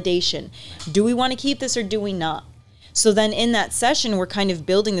or validation. Do we want to keep this or do we not? So then in that session, we're kind of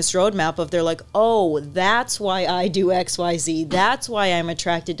building this roadmap of, they're like, oh, that's why I do X, Y, Z. That's why I'm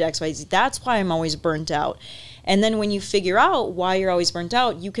attracted to X, Y, Z. That's why I'm always burnt out. And then when you figure out why you're always burnt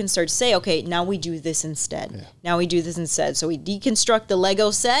out, you can start to say, okay, now we do this instead. Yeah. Now we do this instead. So we deconstruct the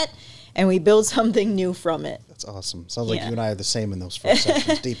Lego set and we build something new from it. That's awesome. Sounds like you and I are the same in those first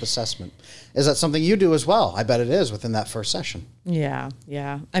sessions. Deep assessment. Is that something you do as well? I bet it is within that first session. Yeah.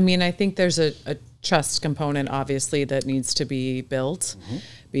 I mean, I think there's a trust component, obviously, that needs to be built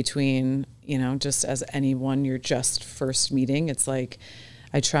between, just as anyone you're just first meeting. It's like,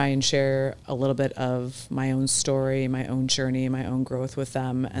 I try and share a little bit of my own story, my own journey, my own growth with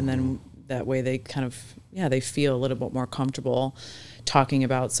them. And then that way they kind of, they feel a little bit more comfortable talking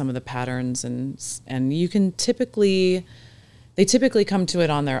about some of the patterns. And you can they typically come to it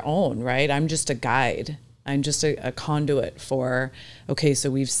on their own, right? I'm just a guide. I'm just a conduit for, okay,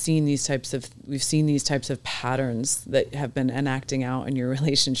 so we've seen these types of patterns that have been enacting out in your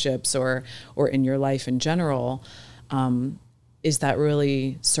relationships or in your life in general. Is that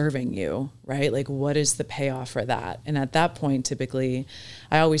really serving you, right? Like, what is the payoff for that? And at that point, typically,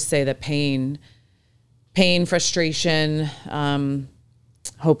 I always say that pain, frustration,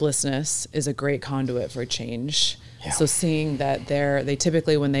 hopelessness is a great conduit for change. Yeah. So seeing that they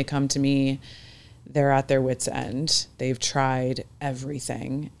typically, when they come to me, they're at their wit's end. They've tried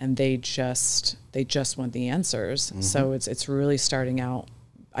everything and they just want the answers. Mm-hmm. So it's really starting out,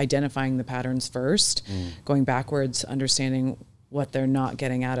 identifying the patterns first, going backwards, understanding what they're not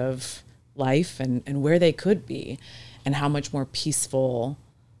getting out of life and where they could be and how much more peaceful,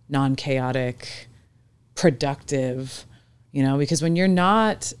 non-chaotic, productive, because when you're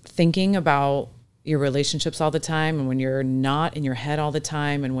not thinking about your relationships all the time and when you're not in your head all the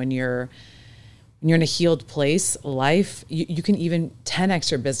time and when you're in a healed place, life, you can even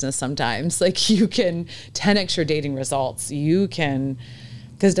 10x your business sometimes. Like you can 10x your dating results. You can,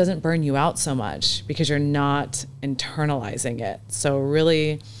 because it doesn't burn you out so much because you're not internalizing it. So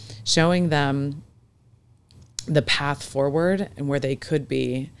really showing them the path forward and where they could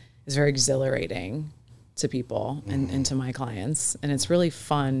be is very exhilarating to people and to my clients. And it's really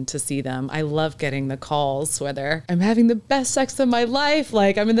fun to see them. I love getting the calls, whether I'm having the best sex of my life,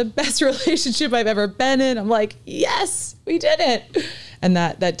 like I'm in the best relationship I've ever been in. I'm like, yes, we did it. And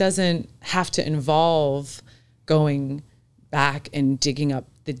that doesn't have to involve going back and digging up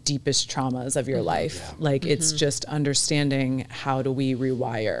the deepest traumas of your life. Yeah. Like it's just understanding how do we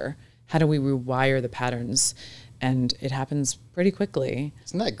rewire the patterns, and it happens pretty quickly.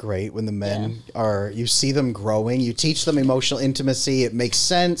 Isn't that great when the men you see them growing, you teach them emotional intimacy, it makes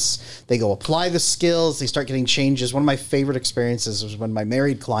sense, they go apply the skills, they start getting changes. One of my favorite experiences was when my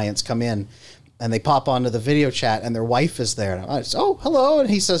married clients come in and they pop onto the video chat and their wife is there. And I say, oh, hello. And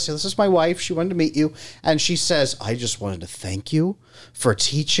he says, this is my wife. She wanted to meet you. And she says, I just wanted to thank you for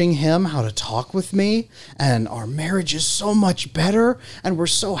teaching him how to talk with me. And our marriage is so much better. And we're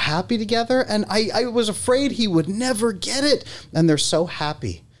so happy together. And I was afraid he would never get it. And they're so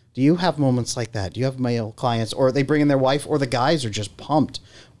happy. Do you have moments like that? Do you have male clients, or they bring in their wife, or the guys are just pumped?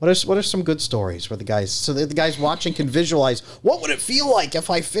 What are some good stories where the guys watching can visualize, what would it feel like if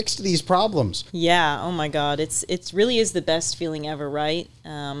I fixed these problems? Yeah. Oh my God. It's really is the best feeling ever, right?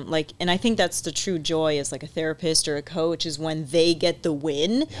 And I think that's the true joy as like a therapist or a coach, is when they get the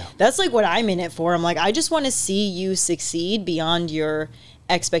win. Yeah. That's like what I'm in it for. I'm like, I just want to see you succeed beyond your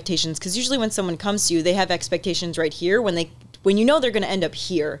expectations. Because usually when someone comes to you, they have expectations right here when you know they're going to end up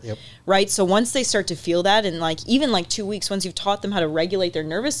here, right? So once they start to feel that, and like even like 2 weeks, once you've taught them how to regulate their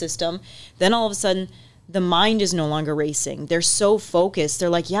nervous system, then all of a sudden the mind is no longer racing. They're so focused. They're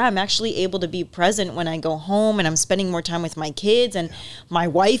like, yeah, I'm actually able to be present when I go home, and I'm spending more time with my kids. And my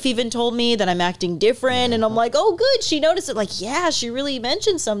wife even told me that I'm acting different. And I'm like, oh, good. She noticed it. Like, yeah, she really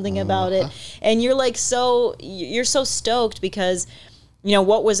mentioned something about it. And you're like, you're so stoked because, you know,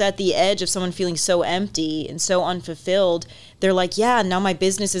 what was at the edge of someone feeling so empty and so unfulfilled, they're like, yeah, now my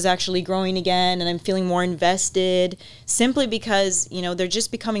business is actually growing again and I'm feeling more invested, simply because, you know, they're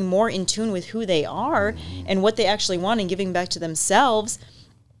just becoming more in tune with who they are and what they actually want and giving back to themselves.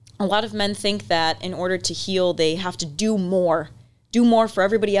 A lot of men think that in order to heal, they have to do more for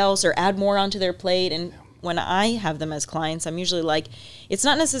everybody else or add more onto their plate. And when I have them as clients, I'm usually like, it's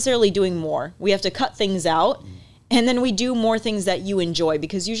not necessarily doing more. We have to cut things out. And then we do more things that you enjoy,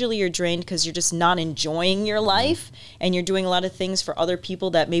 because usually you're drained because you're just not enjoying your life and you're doing a lot of things for other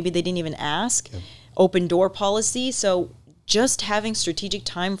people that maybe they didn't even ask. Yep. Open door policy. So just having strategic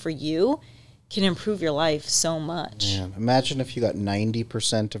time for you can improve your life so much. Yeah. Imagine if you got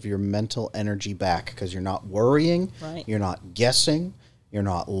 90% of your mental energy back because you're not worrying, you're not guessing, you're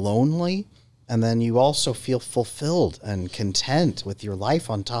not lonely. And then you also feel fulfilled and content with your life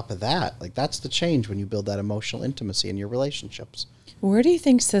on top of that. Like, that's the change when you build that emotional intimacy in your relationships. Where do you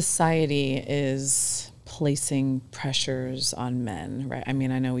think society is placing pressures on men, right? I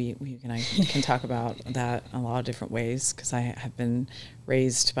mean, I know we and I can talk about that in a lot of different ways, because I have been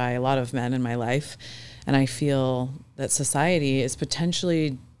raised by a lot of men in my life. And I feel that society is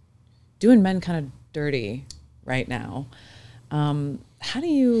potentially doing men kind of dirty right now. How do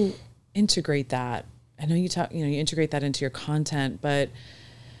you integrate that? I know you integrate that into your content, but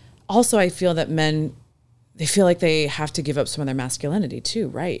also I feel that men, they feel like they have to give up some of their masculinity too,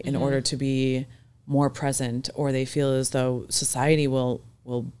 right? In order to be more present, or they feel as though society will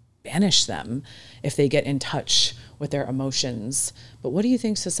banish them if they get in touch with their emotions. But what do you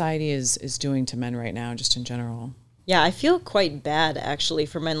think society is doing to men right now, just in general? Yeah, I feel quite bad actually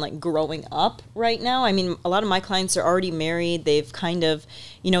for men like growing up right now. I mean, a lot of my clients are already married. They've kind of,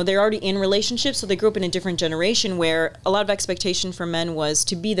 they're already in relationships. So they grew up in a different generation where a lot of expectation for men was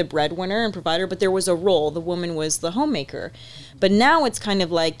to be the breadwinner and provider, but there was a role. The woman was the homemaker. But now it's kind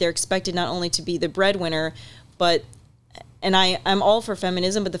of like they're expected not only to be the breadwinner, but, and I'm all for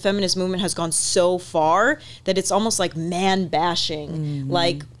feminism, but the feminist movement has gone so far that it's almost like man bashing.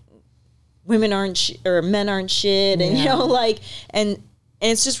 Like, women aren't or men aren't shit, and and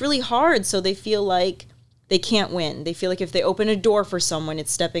it's just really hard. So they feel like they can't win. They feel like if they open a door for someone,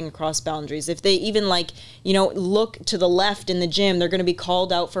 it's stepping across boundaries. If they even look to the left in the gym, they're going to be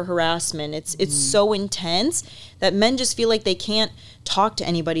called out for harassment. It's so intense that men just feel like they can't talk to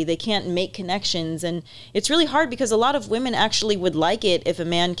anybody. They can't make connections. And it's really hard because a lot of women actually would like it if a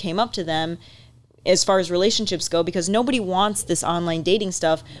man came up to them as far as relationships go, because nobody wants this online dating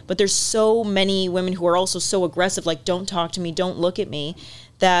stuff, but there's so many women who are also so aggressive, like, don't talk to me, don't look at me,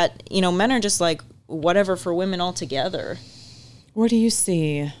 that, men are just like, whatever for women altogether. Where do you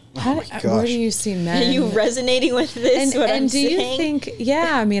see, where do you see men? Are you resonating with this, and do you think,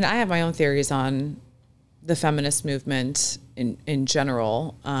 I mean, I have my own theories on the feminist movement in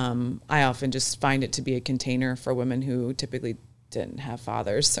general, I often just find it to be a container for women who typically didn't have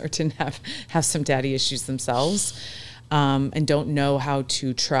fathers or didn't have some daddy issues themselves, and don't know how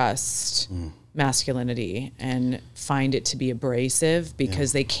to trust masculinity and find it to be abrasive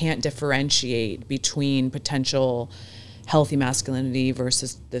because they can't differentiate between potential healthy masculinity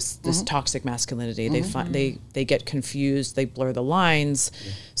versus this toxic masculinity. They get confused, they blur the lines,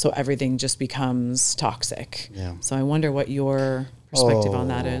 so everything just becomes toxic. So I wonder what your perspective on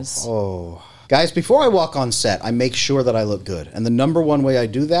that is. Guys, before I walk on set, I make sure that I look good. And the number one way I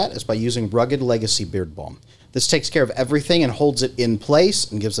do that is by using Rugged Legacy Beard Balm. This takes care of everything and holds it in place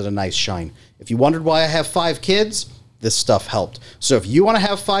and gives it a nice shine. If you wondered why I have 5 kids, this stuff helped. So if you want to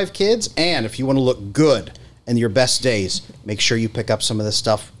have 5 kids and if you want to look good in your best days, make sure you pick up some of this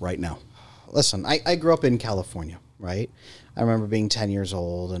stuff right now. Listen, I grew up in California, right? I remember being 10 years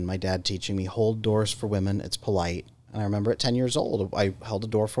old and my dad teaching me, hold doors for women, it's polite. And I remember at 10 years old, I held a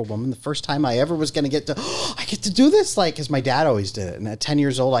door for a woman. The first time I ever was going to get to, I get to do this, like, because my dad always did it. And at 10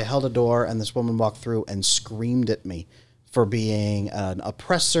 years old, I held a door, and this woman walked through and screamed at me for being an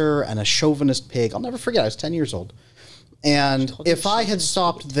oppressor and a chauvinist pig. I'll never forget, I was 10 years old. And if I had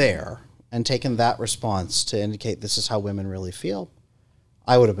stopped there and taken that response to indicate this is how women really feel,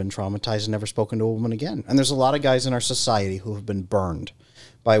 I would have been traumatized and never spoken to a woman again. And there's a lot of guys in our society who have been burned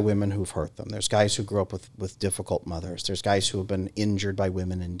by women who've hurt them. There's guys who grew up with difficult mothers. There's guys who have been injured by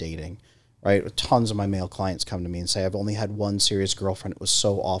women in dating, right? Tons of my male clients come to me and say, I've only had one serious girlfriend. It was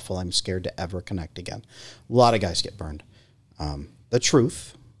so awful. I'm scared to ever connect again. A lot of guys get burned. The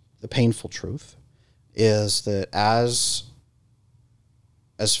truth, the painful truth, is that as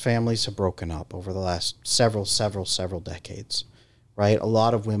families have broken up over the last several decades, right? A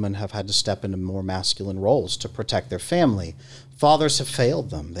lot of women have had to step into more masculine roles to protect their family. Fathers have failed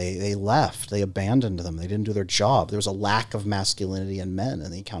them. They left. They abandoned them. They didn't do their job. There was a lack of masculinity in men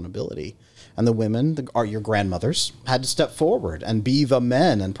and the accountability. And the women, your grandmothers, had to step forward and be the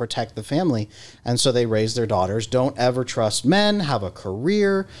men and protect the family. And so they raised their daughters. Don't ever trust men. Have a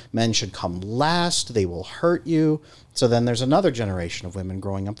career. Men should come last. They will hurt you. So then there's another generation of women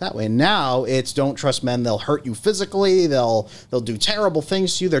growing up that way. And now it's don't trust men. They'll hurt you physically. They'll do terrible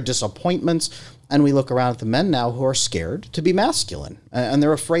things to you. They're disappointments. And we look around at the men now who are scared to be masculine. And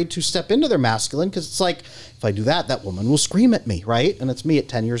they're afraid to step into their masculine because it's like, if I do that, that woman will scream at me, right? And it's me at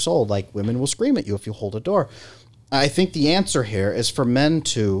 10 years old. Like, women will scream at you if you hold a door. I think the answer here is for men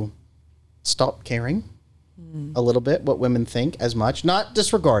to stop caring a little bit what women think as much. Not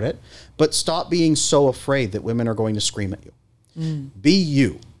disregard it, but stop being so afraid that women are going to scream at you. Be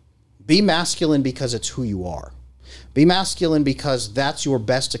you. Be masculine because it's who you are. Be masculine because that's your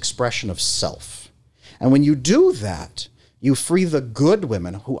best expression of self. And when you do that, you free the good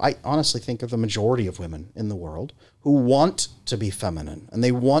women, who I honestly think are the majority of women in the world, who want to be feminine and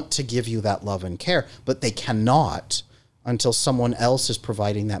they want to give you that love and care, but they cannot until someone else is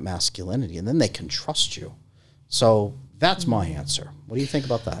providing that masculinity, and then they can trust you. So that's my answer. What do you think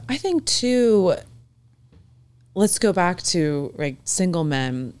about that? I think too, let's go back to like single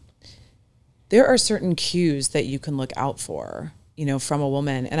men. There are certain cues that you can look out for, you know, from a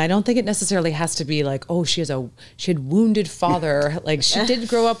woman. And I don't think it necessarily has to be like, oh, she had wounded father. Like she did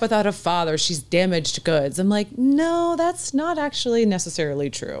grow up without a father. She's damaged goods. I'm like, no, that's not actually necessarily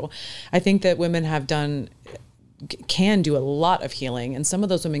true. I think that women can do a lot of healing. And some of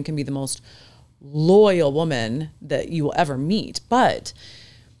those women can be the most loyal woman that you will ever meet. But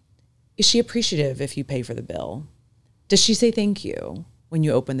is she appreciative if you pay for the bill? Does she say thank you when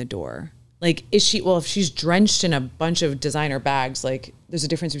you open the door? Like, if she's drenched in a bunch of designer bags, like there's a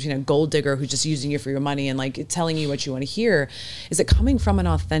difference between a gold digger who's just using you for your money and like telling you what you want to hear. Is it coming from an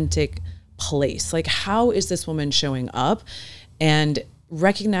authentic place? Like, how is this woman showing up and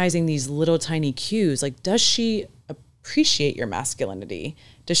recognizing these little tiny cues? Like, does she appreciate your masculinity?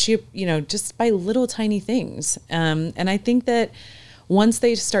 Does she, just by little tiny things? And I think that once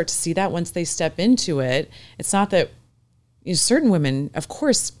they start to see that, once they step into it, it's not that certain women, of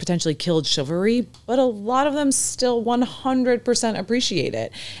course, potentially killed chivalry, but a lot of them still 100% appreciate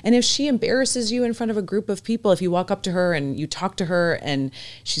it. And if she embarrasses you in front of a group of people, if you walk up to her and you talk to her and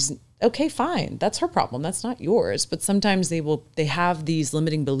she's okay, fine, that's her problem, that's not yours. But sometimes they have these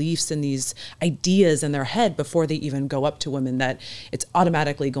limiting beliefs and these ideas in their head before they even go up to women that it's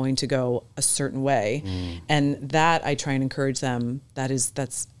automatically going to go a certain way. And that I try and encourage them,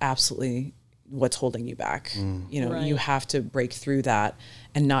 that's absolutely what's holding you back. Right. You have to break through that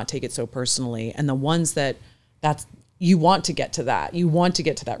and not take it so personally. And the ones that's you want to get to that. You want to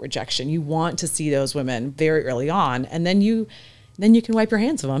get to that rejection. You want to see those women very early on, and then you can wipe your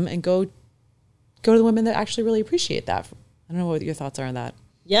hands of them and go go to the women that actually really appreciate that. I don't know what your thoughts are on that.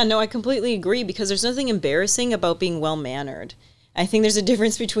 Yeah, no, I completely agree, because there's nothing embarrassing about being well-mannered. I think there's a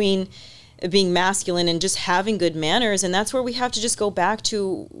difference between being masculine and just having good manners, and that's where we have to just go back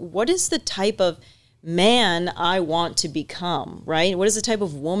to, what is the type of man I want to become, right? What is the type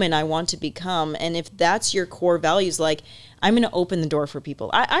of woman I want to become? And if that's your core values, like, I'm going to open the door for people.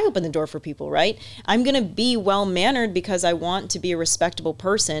 I open the door for people, right? I'm going to be well-mannered because I want to be a respectable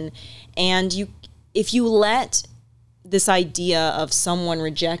person. And if you let this idea of someone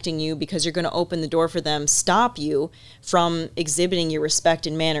rejecting you because you're going to open the door for them stop you from exhibiting your respect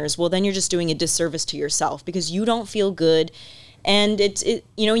and manners, well, then you're just doing a disservice to yourself, because you don't feel good. And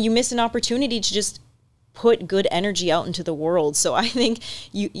you miss an opportunity to just put good energy out into the world. So I think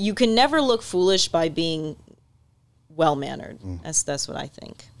you can never look foolish by being well-mannered. That's what I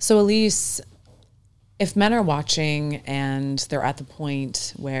think. So Elise, if men are watching and they're at the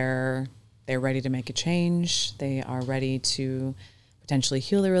point where they're ready to make a change, they are ready to potentially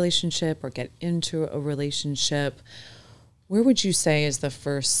heal the relationship or get into a relationship, where would you say is the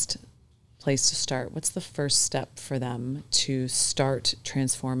first place to start? What's the first step for them to start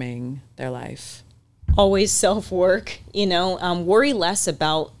transforming their life? Always self-work, worry less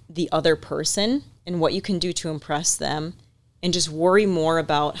about the other person and what you can do to impress them, and just worry more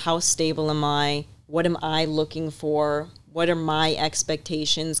about, how stable am I? What am I looking for? What are my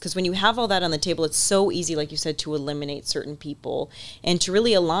expectations? Because when you have all that on the table, it's so easy, like you said, to eliminate certain people and to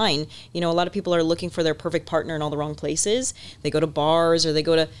really align. A lot of people are looking for their perfect partner in all the wrong places. They go to bars, or they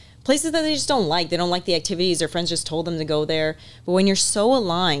go to places that they just don't like. They don't like the activities. Their friends just told them to go there. But when you're so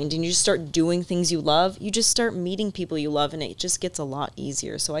aligned and you just start doing things you love, you just start meeting people you love, and it just gets a lot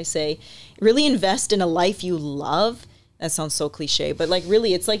easier. So I say, really invest in a life you love. That sounds so cliche, but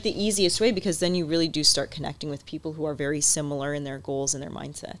really it's like the easiest way, because then you really do start connecting with people who are very similar in their goals and their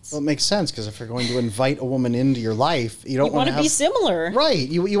mindsets. Well, it makes sense, because if you're going to invite a woman into your life, you don't want to be similar. Right.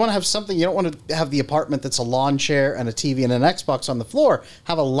 You want to have something. You don't want to have the apartment that's a lawn chair and a TV and an Xbox on the floor.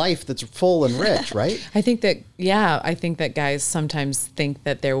 Have a life that's full and rich, right? I think that guys sometimes think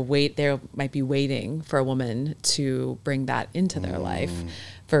that they might be waiting for a woman to bring that into their life,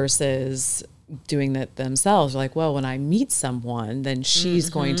 versus doing that themselves. Like, well, when I meet someone, then she's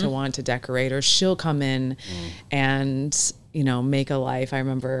going to want to decorate, or she'll come in and, make a life. I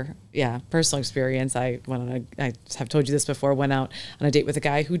remember, personal experience. I have told you this before, went out on a date with a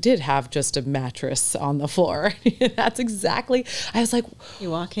guy who did have just a mattress on the floor. That's exactly, I was like, you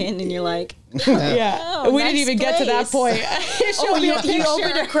walk in and you're like, yeah, we didn't even get to that point. He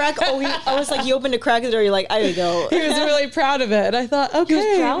opened a crack. I was like, you opened a crack in the door. You're like, I would go. He was really proud of it. And I thought,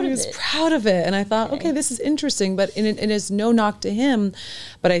 okay. He was proud of it. And I thought, okay, this is interesting, but it is no knock to him.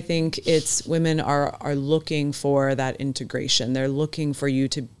 But I think it's, women are looking for that integration. They're looking for you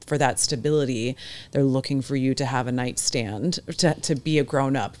for that stability. They're looking for you to have a nightstand, to be a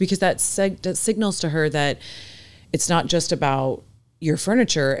grown up, because that signals to her that it's not just about your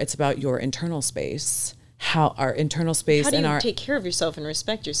furniture, it's about your internal space. How our internal space. How do you take care of yourself and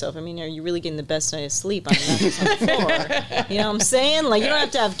respect yourself? I mean, are you really getting the best night of sleep on the mattress on the floor? You know what I'm saying? Like, you don't have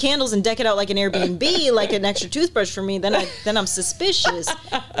to have candles and deck it out like an Airbnb, like an extra toothbrush for me. Then I'm suspicious.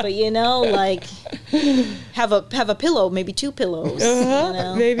 But have a pillow, maybe two pillows.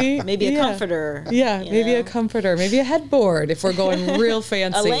 Maybe a comforter. Yeah, maybe a comforter, maybe a headboard if we're going real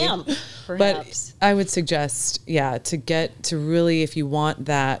fancy. A lamp, perhaps. But I would suggest, to get to really, if you want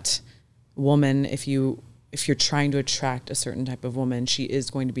that woman, if you're trying to attract a certain type of woman, she is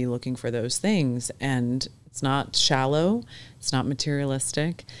going to be looking for those things. And it's not shallow. It's not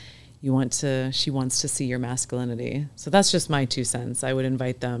materialistic. She wants to see your masculinity. So that's just my 2 cents. I would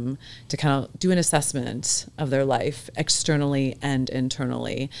invite them to kind of do an assessment of their life externally and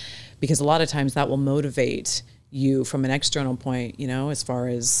internally, because a lot of times that will motivate you from an external point, as far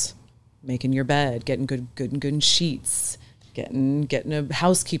as making your bed, getting good sheets, getting a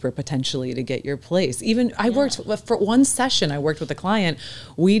housekeeper potentially to get your place. Even I worked for one session, I worked with a client.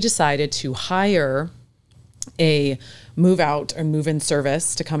 We decided to hire a move out or move in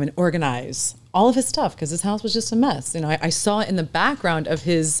service to come and organize all of his stuff, because his house was just a mess. I saw it in the background of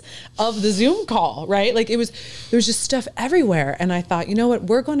the Zoom call, right? Like there was just stuff everywhere. And I thought, you know what,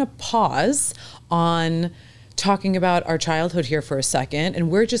 we're going to pause on talking about our childhood here for a second,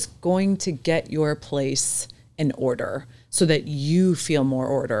 and we're just going to get your place in order, so that you feel more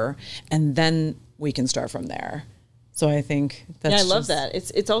order, and then we can start from there. So I think that's I love that.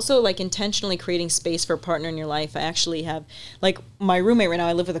 It's also like intentionally creating space for a partner in your life. I actually have, like, my roommate right now,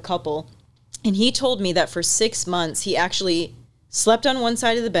 I live with a couple, and he told me that for 6 months, he actually slept on one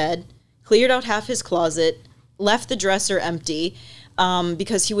side of the bed, cleared out half his closet, left the dresser empty,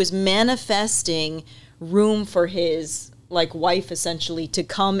 because he was manifesting room for his like wife essentially to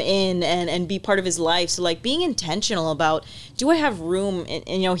come in and be part of his life. So like being intentional about, do I have room?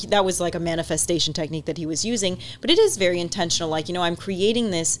 And you know, that was like a manifestation technique that he was using, but it is very intentional. Like, you know, I'm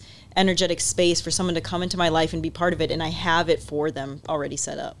creating this energetic space for someone to come into my life and be part of it. And I have it for them already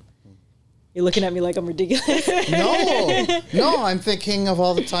set up. You're looking at me like I'm ridiculous. No, I'm thinking of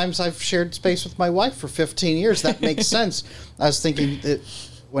all the times I've shared space with my wife for 15 years. That makes sense. I was thinking that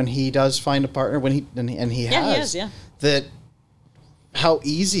when he does find a partner, when he has, that how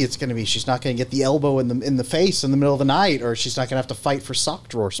easy it's going to be. She's not going to get the elbow in the face in the middle of the night, or she's not going to have to fight for sock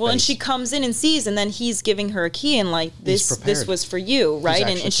drawer space. Well, and she comes in and sees, and then he's giving her a key, and like this was for you, right?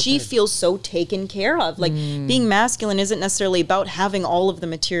 And she feels so taken care of. Like being masculine isn't necessarily about having all of the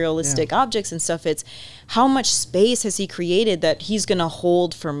materialistic objects and stuff. It's how much space has he created that he's going to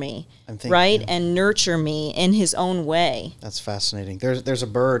hold for me, right? And nurture me in his own way. That's fascinating. There's a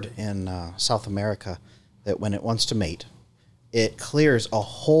bird in South America that when it wants to mate, it clears a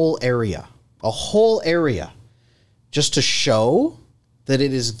whole area just to show that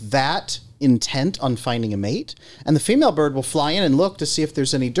it is that intent on finding a mate. And the female bird will fly in and look to see if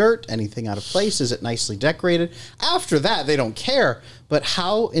there's any dirt, anything out of place. Is it nicely decorated? After that, they don't care. But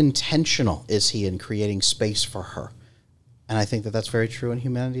how intentional is he in creating space for her? And I think that that's very true in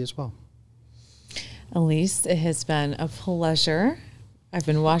humanity as well. Elise, it has been a pleasure. I've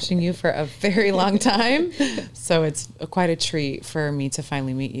been watching you for a very long time, so it's quite a treat for me to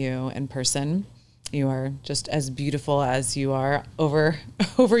finally meet you in person. You are just as beautiful as you are over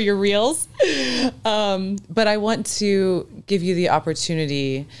your reels. But I want to give you the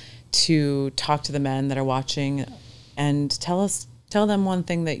opportunity to talk to the men that are watching and tell them one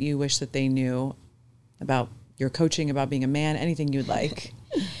thing that you wish that they knew about your coaching, about being a man, anything you'd like.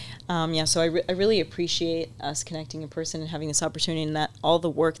 So I really appreciate us connecting in person and having this opportunity, and that all the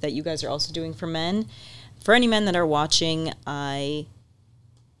work that you guys are also doing for men. For any men that are watching, I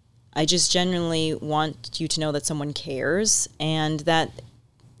just genuinely want you to know that someone cares and that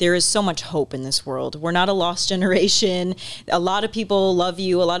there is so much hope in this world. We're not a lost generation. A lot of people love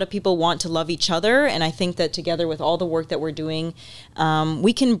you. A lot of people want to love each other. And I think that together with all the work that we're doing,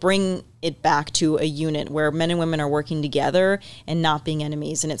 we can bring it back to a unit where men and women are working together and not being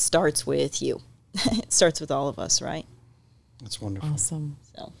enemies. And it starts with you. It starts with all of us, right? That's wonderful. Awesome.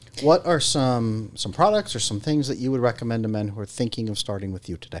 So, what are some products or some things that you would recommend to men who are thinking of starting with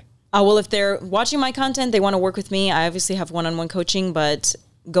you today? Well, if they're watching my content, they want to work with me. I obviously have one-on-one coaching, but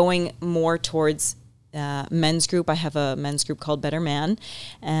going more towards men's group. I have a men's group called Better Man,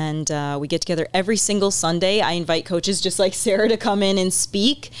 and we get together every single Sunday. I invite coaches just like Sarah to come in and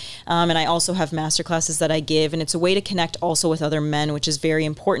speak, and I also have master classes that I give, and it's a way to connect also with other men, which is very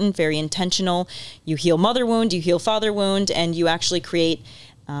important, very intentional. You heal mother wound, you heal father wound, and you actually create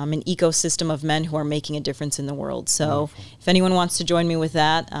an ecosystem of men who are making a difference in the world. So if anyone wants to join me with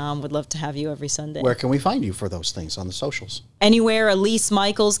that, would love to have you every Sunday. Where can we find you for those things on the socials? Anywhere Elise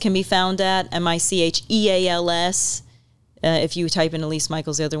Michaels can be found at, Micheals. If you type in Elise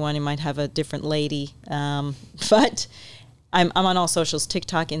Michaels, the other one, you might have a different lady. But I'm on all socials,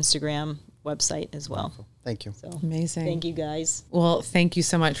 TikTok, Instagram, website as well. Wonderful. Thank you. So, amazing. Thank you, guys. Well, thank you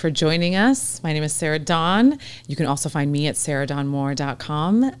so much for joining us. My name is Sarah Dawn. You can also find me at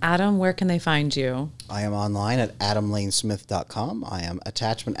sarahdawnmoore.com. Adam, where can they find you? I am online at adamlanesmith.com. I am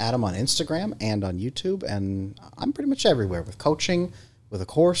Attachment Adam on Instagram and on YouTube, and I'm pretty much everywhere with coaching, with a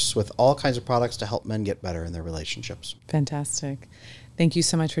course, with all kinds of products to help men get better in their relationships. Fantastic. Thank you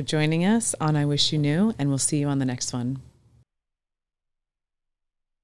so much for joining us on I Wish You Knew, and we'll see you on the next one.